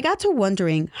 I got to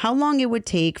wondering how long it would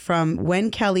take from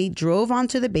when Kelli drove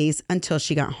onto the base until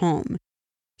she got home.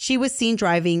 She was seen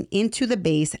driving into the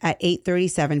base at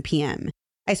 8:37 p.m.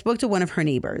 I spoke to one of her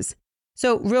neighbors.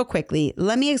 So real quickly,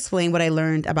 let me explain what I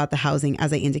learned about the housing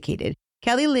as I indicated.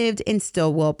 Kelli lived in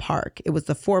Stillwell Park. It was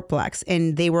the fourplex,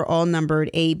 and they were all numbered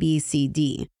A, B, C,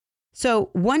 D. So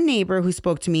one neighbor who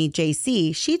spoke to me,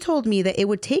 JC, she told me that it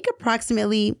would take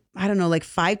approximately,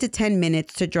 5 to 10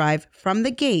 minutes to drive from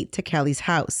the gate to Kelli's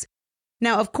house.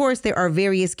 Now, of course, there are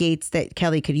various gates that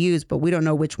Kelli could use, but we don't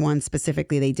know which one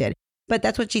specifically they did. But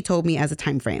that's what she told me as a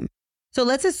time frame. So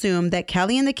let's assume that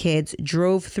Kelli and the kids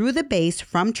drove through the base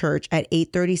from church at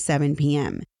 8:37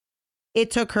 p.m.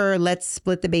 It took her, let's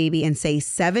split the baby and say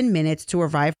 7 minutes to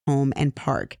arrive home and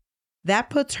park. That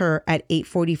puts her at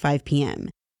 8:45 p.m.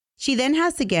 She then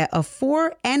has to get a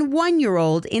 4 and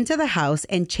 1-year-old into the house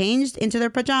and changed into their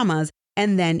pajamas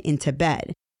and then into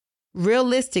bed.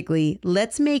 Realistically,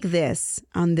 let's make this,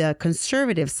 on the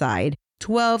conservative side,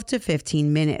 12 to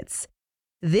 15 minutes.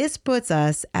 This puts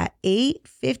us at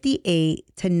 8:58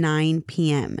 to 9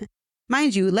 p.m.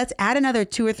 Mind you, let's add another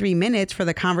 2 or 3 minutes for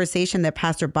the conversation that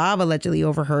Pastor Bob allegedly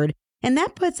overheard, and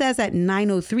that puts us at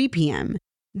 9:03 p.m.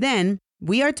 Then,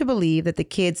 we are to believe that the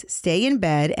kids stay in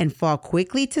bed and fall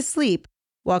quickly to sleep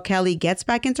while Kelli gets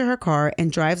back into her car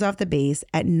and drives off the base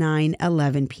at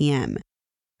 9:11 p.m.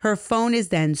 Her phone is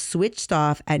then switched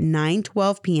off at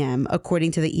 9:12 p.m.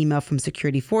 according to the email from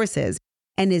security forces,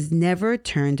 and is never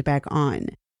turned back on.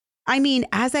 I mean,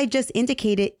 as I just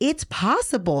indicated, it's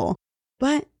possible,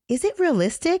 but is it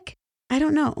realistic? I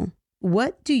don't know.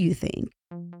 What do you think?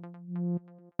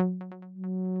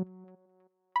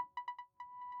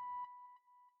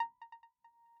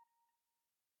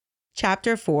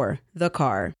 Chapter 4, The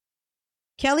Car.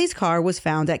 Kelli's car was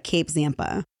found at Cape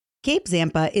Zampa. Cape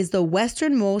Zampa is the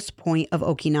westernmost point of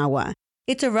Okinawa.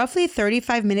 It's a roughly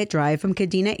 35-minute drive from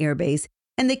KADENA Air Base,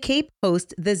 and the Cape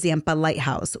hosts the Zampa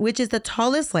Lighthouse, which is the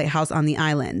tallest lighthouse on the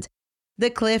island. The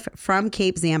cliff from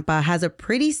Cape Zampa has a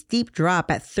pretty steep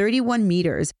drop at 31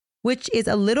 meters, which is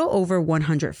a little over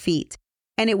 100 feet.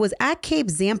 And it was at Cape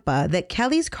Zampa that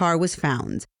Kelli's car was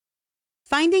found.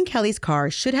 Finding Kelli's car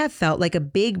should have felt like a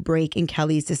big break in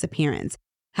Kelli's disappearance.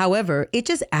 However, it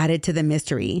just added to the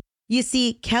mystery. You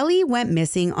see, Kelli went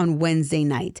missing on Wednesday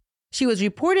night. She was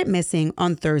reported missing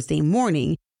on Thursday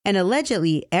morning, and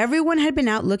allegedly everyone had been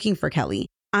out looking for Kelli.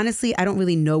 Honestly, I don't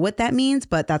really know what that means,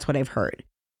 but that's what I've heard.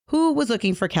 Who was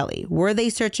looking for Kelli? Were they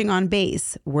searching on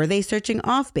base? Were they searching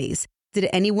off base? Did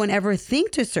anyone ever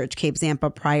think to search Cape Zampa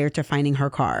prior to finding her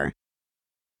car?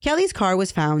 Kelli's car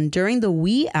was found during the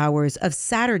wee hours of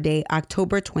Saturday,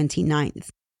 October 29th.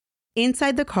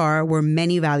 Inside the car were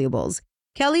many valuables: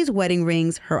 Kelli's wedding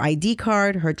rings, her ID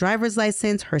card, her driver's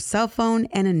license, her cell phone,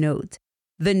 and a note.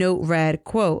 The note read,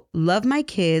 quote, "Love my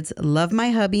kids, love my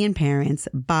hubby and parents,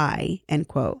 bye," end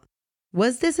quote.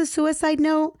 Was this a suicide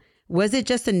note? Was it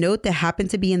just a note that happened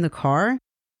to be in the car?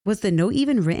 Was the note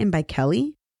even written by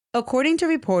Kelli? According to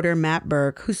reporter Matt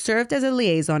Burke, who served as a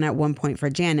liaison at one point for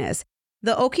Janice,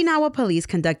 the Okinawa police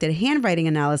conducted handwriting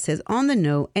analysis on the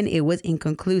note and it was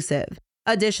inconclusive.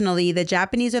 Additionally, the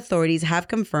Japanese authorities have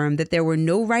confirmed that there were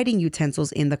no writing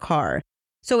utensils in the car.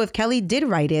 So if Kelli did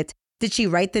write it, did she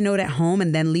write the note at home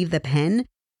and then leave the pen?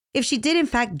 If she did in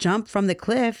fact jump from the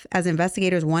cliff, as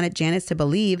investigators wanted Janice to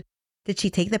believe, did she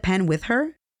take the pen with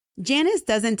her? Janice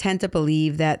doesn't tend to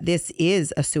believe that this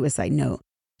is a suicide note.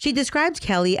 She describes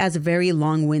Kelli as very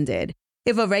long-winded.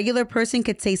 If a regular person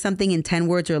could say something in 10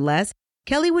 words or less,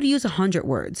 Kelli would use 100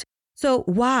 words. So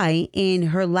why, in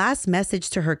her last message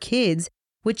to her kids,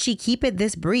 would she keep it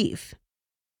this brief?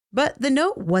 But the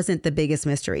note wasn't the biggest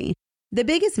mystery. The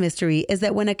biggest mystery is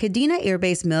that when a KADENA Air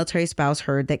Base military spouse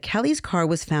heard that Kelli's car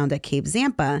was found at Cape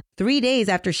Zampa 3 days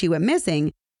after she went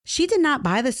missing, she did not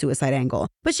buy the suicide angle.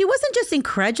 But she wasn't just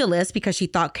incredulous because she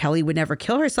thought Kelli would never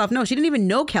kill herself. No, she didn't even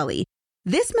know Kelli.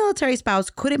 This military spouse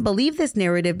couldn't believe this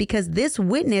narrative because this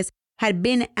witness had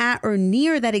been at or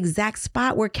near that exact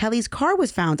spot where Kelli's car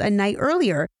was found a night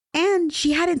earlier, and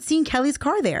she hadn't seen Kelli's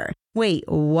car there. Wait,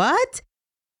 what?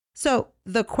 So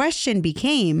the question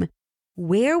became,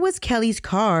 where was Kelli's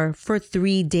car for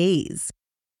 3 days?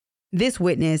 This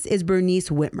witness is Bernice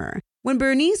Whitmer. When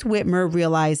Bernice Whitmer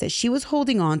realized that she was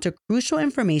holding on to crucial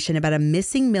information about a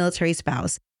missing military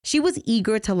spouse, she was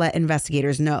eager to let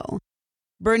investigators know.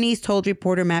 Bernice told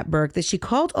reporter Matt Burke that she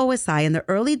called OSI in the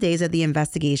early days of the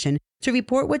investigation to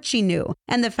report what she knew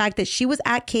and the fact that she was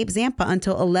at Cape Zampa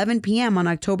until 11 p.m. on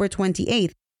October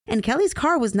 28th, and Kelli's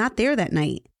car was not there that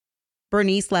night.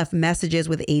 Bernice left messages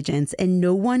with agents, and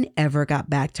no one ever got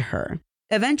back to her.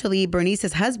 Eventually,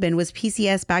 Bernice's husband was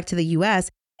PCS'd back to the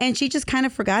U.S., and she just kind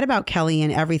of forgot about Kelli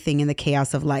and everything in the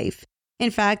chaos of life.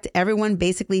 In fact, everyone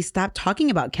basically stopped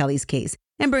talking about Kelli's case,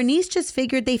 and Bernice just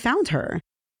figured they found her.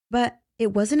 But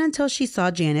it wasn't until she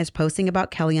saw Janice posting about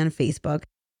Kelli on Facebook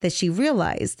that she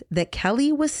realized that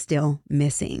Kelli was still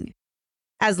missing.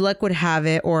 As luck would have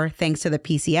it, or thanks to the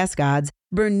PCS gods,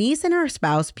 Bernice and her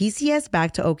spouse PCS'd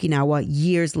back to Okinawa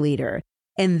years later.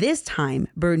 And this time,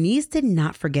 Bernice did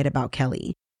not forget about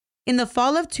Kelli. In the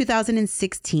fall of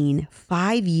 2016,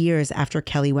 5 years after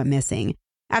Kelli went missing,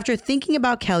 after thinking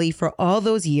about Kelli for all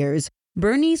those years,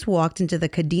 Bernice walked into the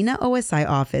KADENA OSI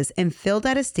office and filled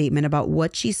out a statement about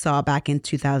what she saw back in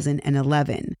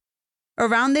 2011.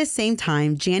 Around this same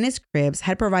time, Janice Cribbs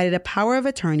had provided a power of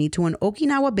attorney to an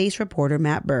Okinawa-based reporter,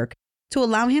 Matt Burke, to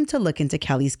allow him to look into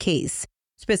Kelli's case.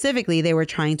 Specifically, they were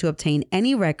trying to obtain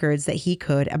any records that he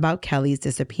could about Kelli's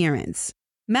disappearance.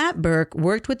 Matt Burke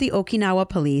worked with the Okinawa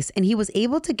police, and he was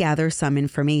able to gather some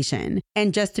information.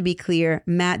 And just to be clear,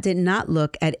 Matt did not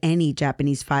look at any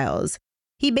Japanese files.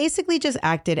 He basically just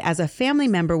acted as a family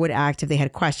member would act if they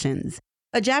had questions.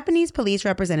 A Japanese police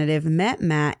representative met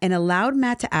Matt and allowed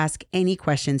Matt to ask any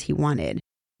questions he wanted.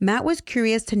 Matt was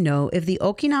curious to know if the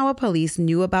Okinawa police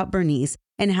knew about Bernice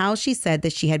and how she said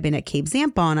that she had been at Cape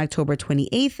Zampa on October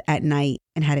 28th at night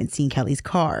and hadn't seen Kelli's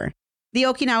car. The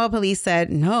Okinawa police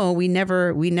said, no, we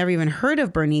never even heard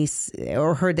of Bernice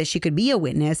or heard that she could be a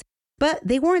witness, but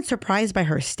they weren't surprised by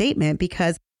her statement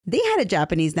because they had a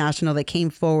Japanese national that came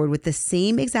forward with the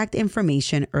same exact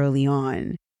information early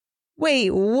on.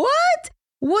 Wait, what?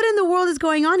 What in the world is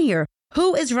going on here?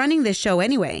 Who is running this show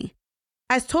anyway?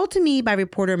 As told to me by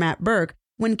reporter Matt Burke,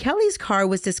 when Kelli's car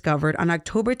was discovered on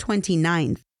October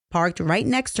 29th, parked right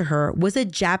next to her was a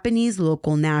Japanese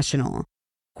local national.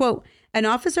 Quote, an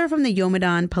officer from the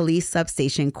Yomidan police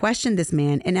substation questioned this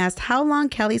man and asked how long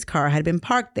Kelli's car had been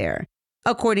parked there.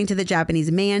 According to the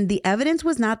Japanese man, the evidence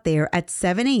was not there at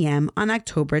 7 a.m. on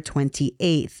October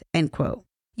 28th, end quote.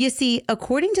 You see,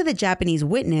 according to the Japanese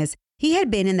witness, he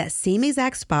had been in that same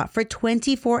exact spot for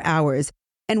 24 hours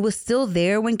and was still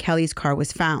there when Kelli's car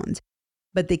was found.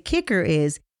 But the kicker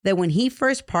is that when he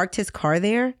first parked his car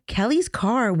there, Kelli's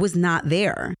car was not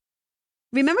there.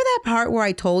 Remember that part where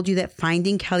I told you that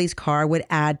finding Kelli's car would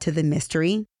add to the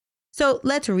mystery? So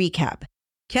let's recap.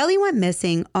 Kelli went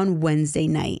missing on Wednesday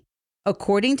night.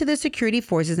 According to the security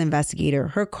forces investigator,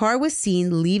 her car was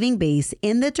seen leaving base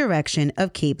in the direction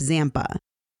of Cape Zampa.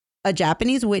 A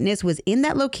Japanese witness was in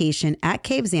that location at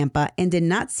Cape Zampa and did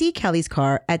not see Kelli's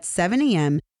car at 7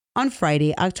 a.m. on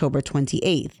Friday, October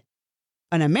 28th.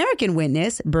 An American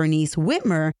witness, Bernice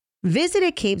Whitmer,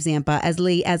 visited Cape Zampa as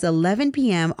late as 11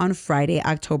 p.m. on Friday,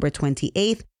 October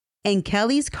 28th, and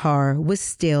Kelli's car was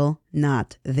still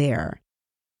not there.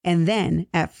 And then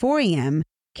at 4 a.m.,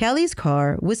 Kelli's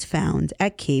car was found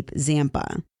at Cape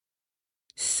Zampa.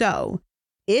 So,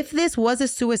 if this was a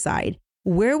suicide,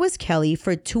 where was Kelli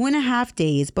for 2.5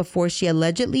 days before she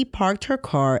allegedly parked her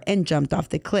car and jumped off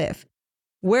the cliff?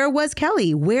 Where was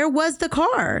Kelli? Where was the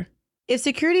car? If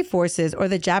security forces or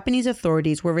the Japanese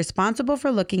authorities were responsible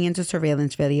for looking into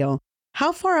surveillance video,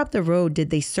 how far up the road did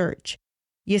they search?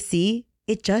 You see,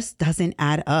 it just doesn't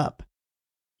add up.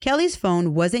 Kelli's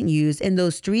phone wasn't used in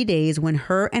those 3 days when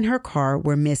her and her car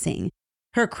were missing.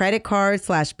 Her credit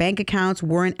cards/bank accounts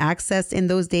weren't accessed in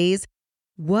those days.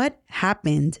 What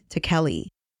happened to Kelli?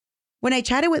 When I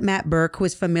chatted with Matt Burke, who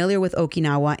is familiar with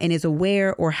Okinawa and is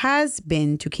aware or has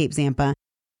been to Cape Zampa,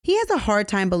 he has a hard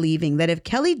time believing that if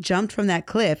Kelli jumped from that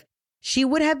cliff, she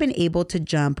would have been able to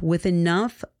jump with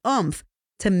enough oomph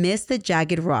to miss the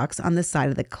jagged rocks on the side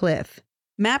of the cliff.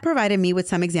 Matt provided me with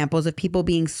some examples of people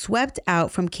being swept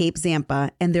out from Cape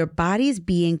Zampa and their bodies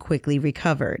being quickly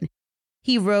recovered.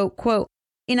 He wrote, quote,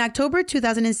 in October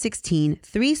 2016,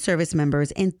 3 service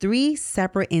members in 3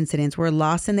 separate incidents were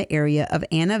lost in the area of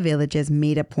Anna Village's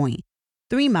Maida Point,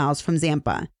 3 miles from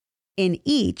Zampa. In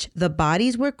each, the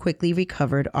bodies were quickly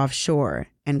recovered offshore,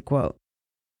 end quote.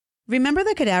 Remember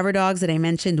the cadaver dogs that I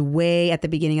mentioned way at the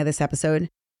beginning of this episode?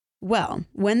 Well,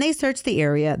 when they searched the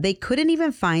area, they couldn't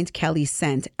even find Kelli's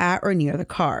scent at or near the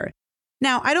car.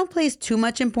 Now, I don't place too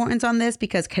much importance on this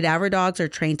because cadaver dogs are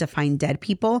trained to find dead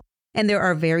people, and there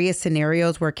are various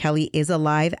scenarios where Kelli is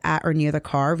alive at or near the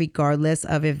car, regardless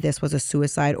of if this was a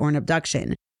suicide or an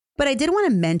abduction. But I did want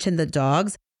to mention the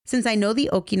dogs since I know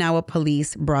the Okinawa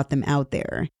police brought them out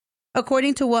there.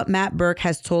 According to what Matt Burke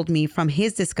has told me from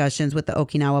his discussions with the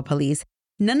Okinawa police,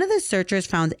 none of the searchers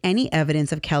found any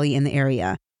evidence of Kelli in the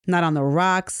area. Not on the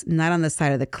rocks, not on the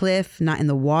side of the cliff, not in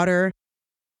the water.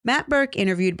 Matt Burke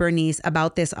interviewed Bernice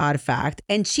about this odd fact,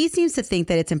 and she seems to think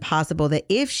that it's impossible that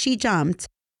if she jumped,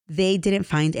 they didn't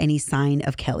find any sign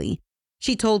of Kelli.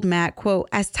 She told Matt, quote,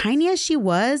 as tiny as she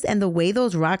was and the way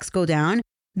those rocks go down,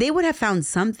 they would have found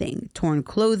something, torn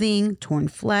clothing, torn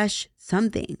flesh,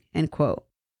 something, end quote.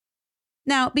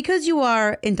 Now, because you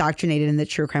are indoctrinated in the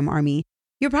true crime army,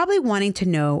 you're probably wanting to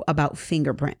know about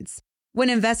fingerprints. When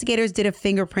investigators did a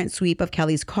fingerprint sweep of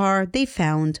Kelli's car, they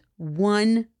found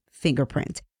one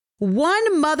fingerprint.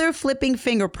 One mother-flipping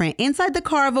fingerprint inside the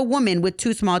car of a woman with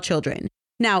 2 small children.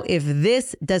 Now, if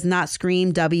this does not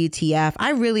scream WTF,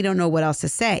 I really don't know what else to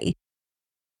say.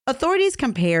 Authorities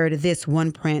compared this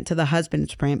one print to the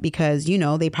husband's print because,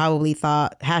 they probably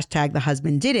thought # the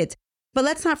husband did it. But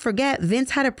let's not forget,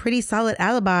 Vince had a pretty solid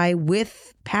alibi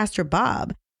with Pastor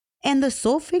Bob. And the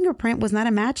sole fingerprint was not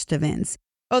a match to Vince.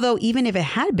 Although even if it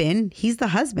had been, he's the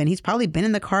husband. He's probably been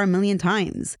in the car a million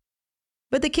times.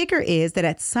 But the kicker is that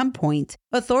at some point,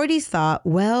 authorities thought,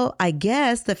 well, I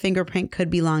guess the fingerprint could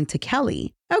belong to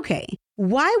Kelli. Okay,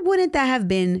 why wouldn't that have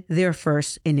been their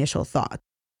first initial thought?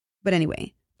 But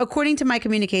anyway, according to my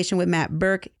communication with Matt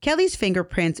Burke, Kelli's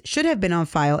fingerprints should have been on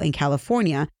file in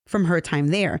California from her time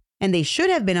there. And they should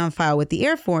have been on file with the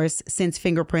Air Force since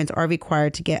fingerprints are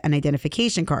required to get an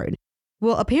identification card.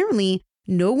 Well, apparently,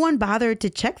 no one bothered to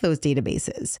check those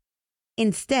databases.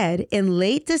 Instead, in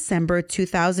late December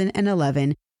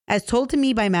 2011, as told to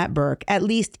me by Matt Burke, at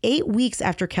least 8 weeks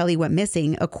after Kelli went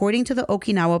missing, according to the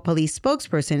Okinawa police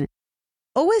spokesperson,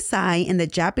 OSI and the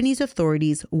Japanese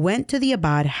authorities went to the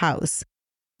Abad house.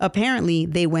 Apparently,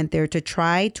 they went there to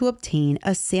try to obtain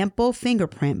a sample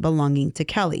fingerprint belonging to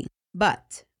Kelli.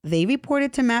 But they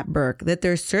reported to Matt Burke that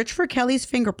their search for Kelli's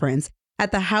fingerprints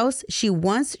at the house she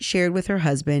once shared with her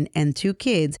husband and 2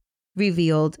 kids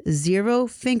revealed 0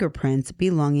 fingerprints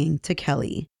belonging to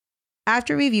Kelli.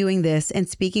 After reviewing this and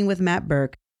speaking with Matt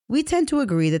Burke, we tend to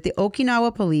agree that the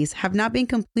Okinawa police have not been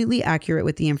completely accurate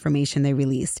with the information they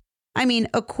released. I mean,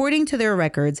 according to their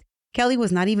records, Kelli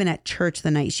was not even at church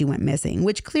the night she went missing,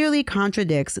 which clearly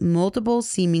contradicts multiple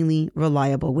seemingly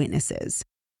reliable witnesses.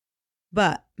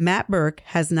 But Matt Burke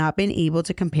has not been able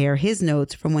to compare his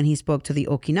notes from when he spoke to the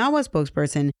Okinawa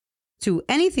spokesperson to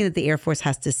anything that the Air Force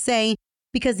has to say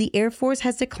because the Air Force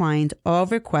has declined all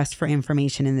requests for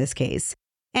information in this case.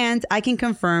 And I can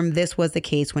confirm this was the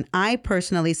case when I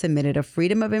personally submitted a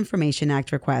Freedom of Information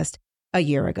Act request a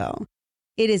year ago.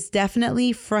 It is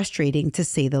definitely frustrating to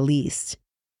say the least.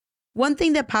 One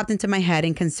thing that popped into my head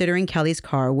in considering Kelli's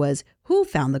car was who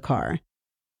found the car?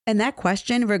 And that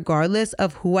question, regardless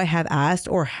of who I have asked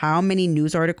or how many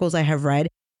news articles I have read,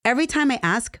 every time I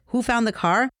ask who found the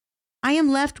car, I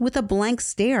am left with a blank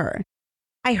stare.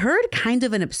 I heard kind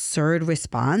of an absurd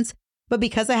response, but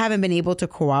because I haven't been able to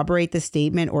corroborate the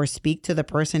statement or speak to the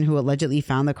person who allegedly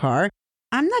found the car,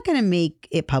 I'm not going to make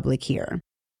it public here.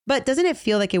 But doesn't it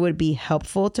feel like it would be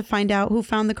helpful to find out who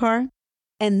found the car?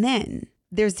 And then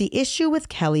there's the issue with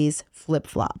Kelli's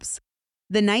flip-flops.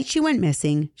 The night she went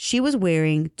missing, she was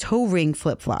wearing toe ring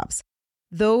flip-flops.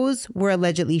 Those were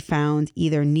allegedly found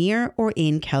either near or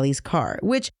in Kelli's car,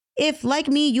 which, if like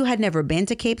me, you had never been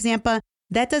to Cape Zampa,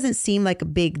 that doesn't seem like a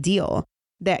big deal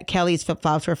that Kelli's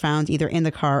flip-flops were found either in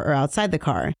the car or outside the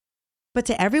car. But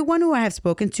to everyone who I have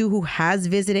spoken to who has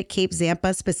visited Cape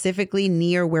Zampa, specifically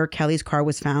near where Kelli's car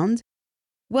was found,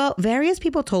 well, various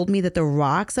people told me that the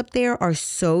rocks up there are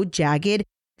so jagged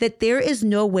that there is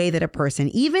no way that a person,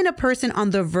 even a person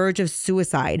on the verge of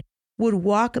suicide, would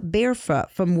walk barefoot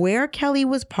from where Kelli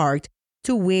was parked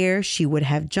to where she would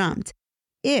have jumped,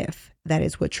 if that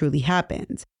is what truly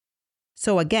happened.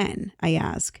 So again, I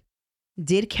ask,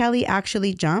 did Kelli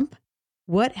actually jump?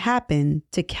 What happened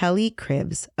to Kelli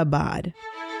Cribbs Abad?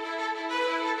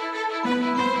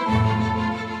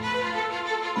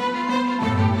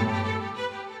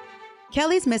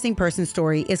 Kelli's missing person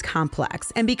story is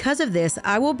complex, and because of this,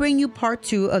 I will bring you part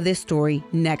 2 of this story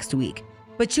next week.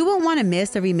 But you won't want to miss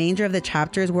the remainder of the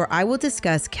chapters where I will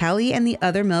discuss Kelli and the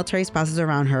other military spouses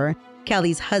around her,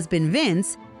 Kelli's husband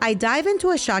Vince. I dive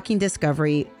into a shocking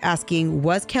discovery asking,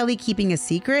 was Kelli keeping a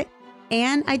secret?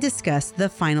 And I discuss the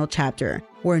final chapter,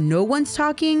 where no one's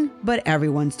talking, but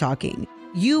everyone's talking.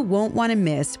 You won't want to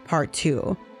miss part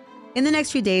 2. In the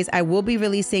next few days, I will be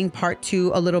releasing part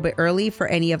 2 a little bit early for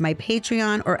any of my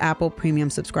Patreon or Apple Premium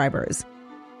subscribers.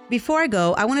 Before I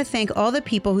go, I want to thank all the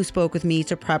people who spoke with me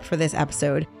to prep for this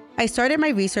episode. I started my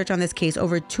research on this case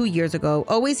over 2 years ago,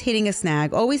 always hitting a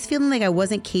snag, always feeling like I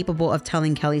wasn't capable of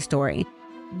telling Kelli's story.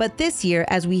 But this year,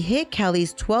 as we hit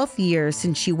Kelli's 12th year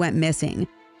since she went missing,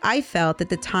 I felt that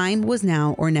the time was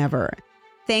now or never.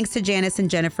 Thanks to Janice and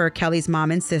Jennifer, Kelli's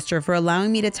mom and sister, for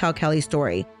allowing me to tell Kelli's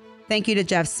story. Thank you to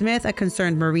Jeff Smith, a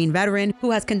concerned Marine veteran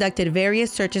who has conducted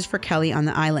various searches for Kelli on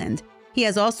the island. He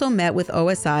has also met with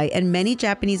OSI and many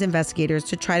Japanese investigators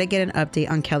to try to get an update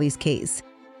on Kelli's case.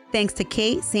 Thanks to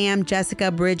Kate, Sam,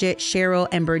 Jessica, Bridget, Cheryl,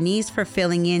 and Bernice for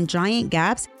filling in giant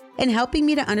gaps and helping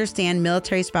me to understand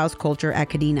military spouse culture at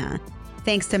KADENA.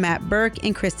 Thanks to Matt Burke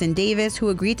and Kristen Davis, who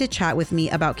agreed to chat with me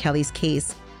about Kelli's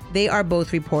case. They are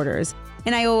both reporters.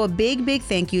 And I owe a big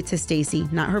thank you to Stacy,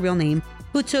 not her real name,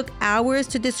 who took hours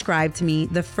to describe to me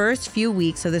the first few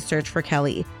weeks of the search for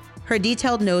Kelli. Her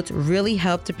detailed notes really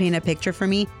helped to paint a picture for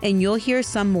me, and you'll hear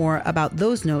some more about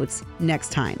those notes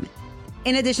next time.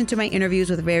 In addition to my interviews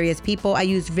with various people, I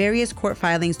used various court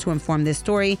filings to inform this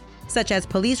story, such as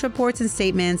police reports and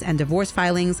statements and divorce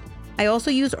filings. I also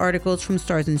used articles from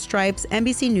Stars and Stripes,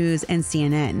 NBC News, and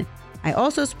CNN. I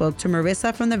also spoke to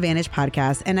Marissa from the Vanish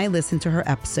podcast, and I listened to her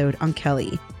episode on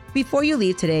Kelli. Before you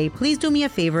leave today, please do me a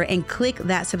favor and click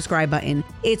that subscribe button.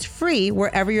 It's free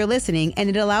wherever you're listening, and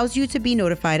it allows you to be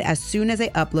notified as soon as I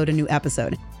upload a new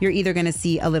episode. You're either going to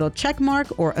see a little check mark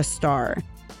or a star.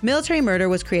 Military Murder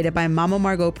was created by Mama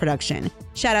Margot Production.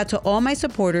 Shout out to all my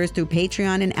supporters through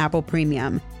Patreon and Apple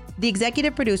Premium. The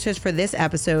executive producers for this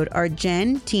episode are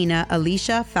Jen, Tina,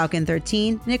 Alicia,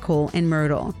 Falcon13, Nicole, and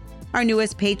Myrtle. Our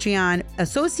newest Patreon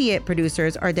associate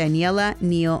producers are Daniela,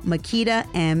 Neil, Makita,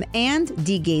 M, and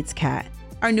D. Gates Cat.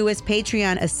 Our newest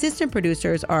Patreon assistant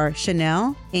producers are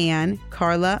Chanel, Anne,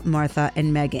 Carla, Martha,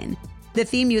 and Megan. The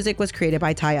theme music was created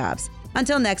by Ty-Ops.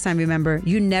 Until next time, remember,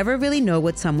 you never really know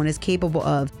what someone is capable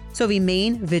of, so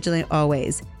remain vigilant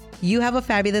always. You have a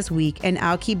fabulous week, and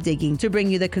I'll keep digging to bring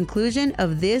you the conclusion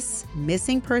of this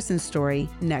missing person story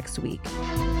next week.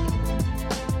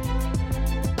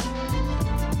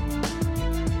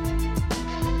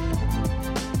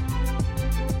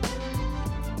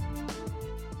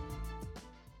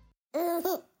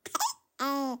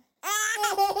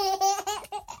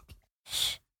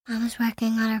 Mama's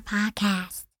working on her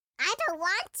podcast. I don't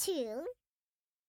want to.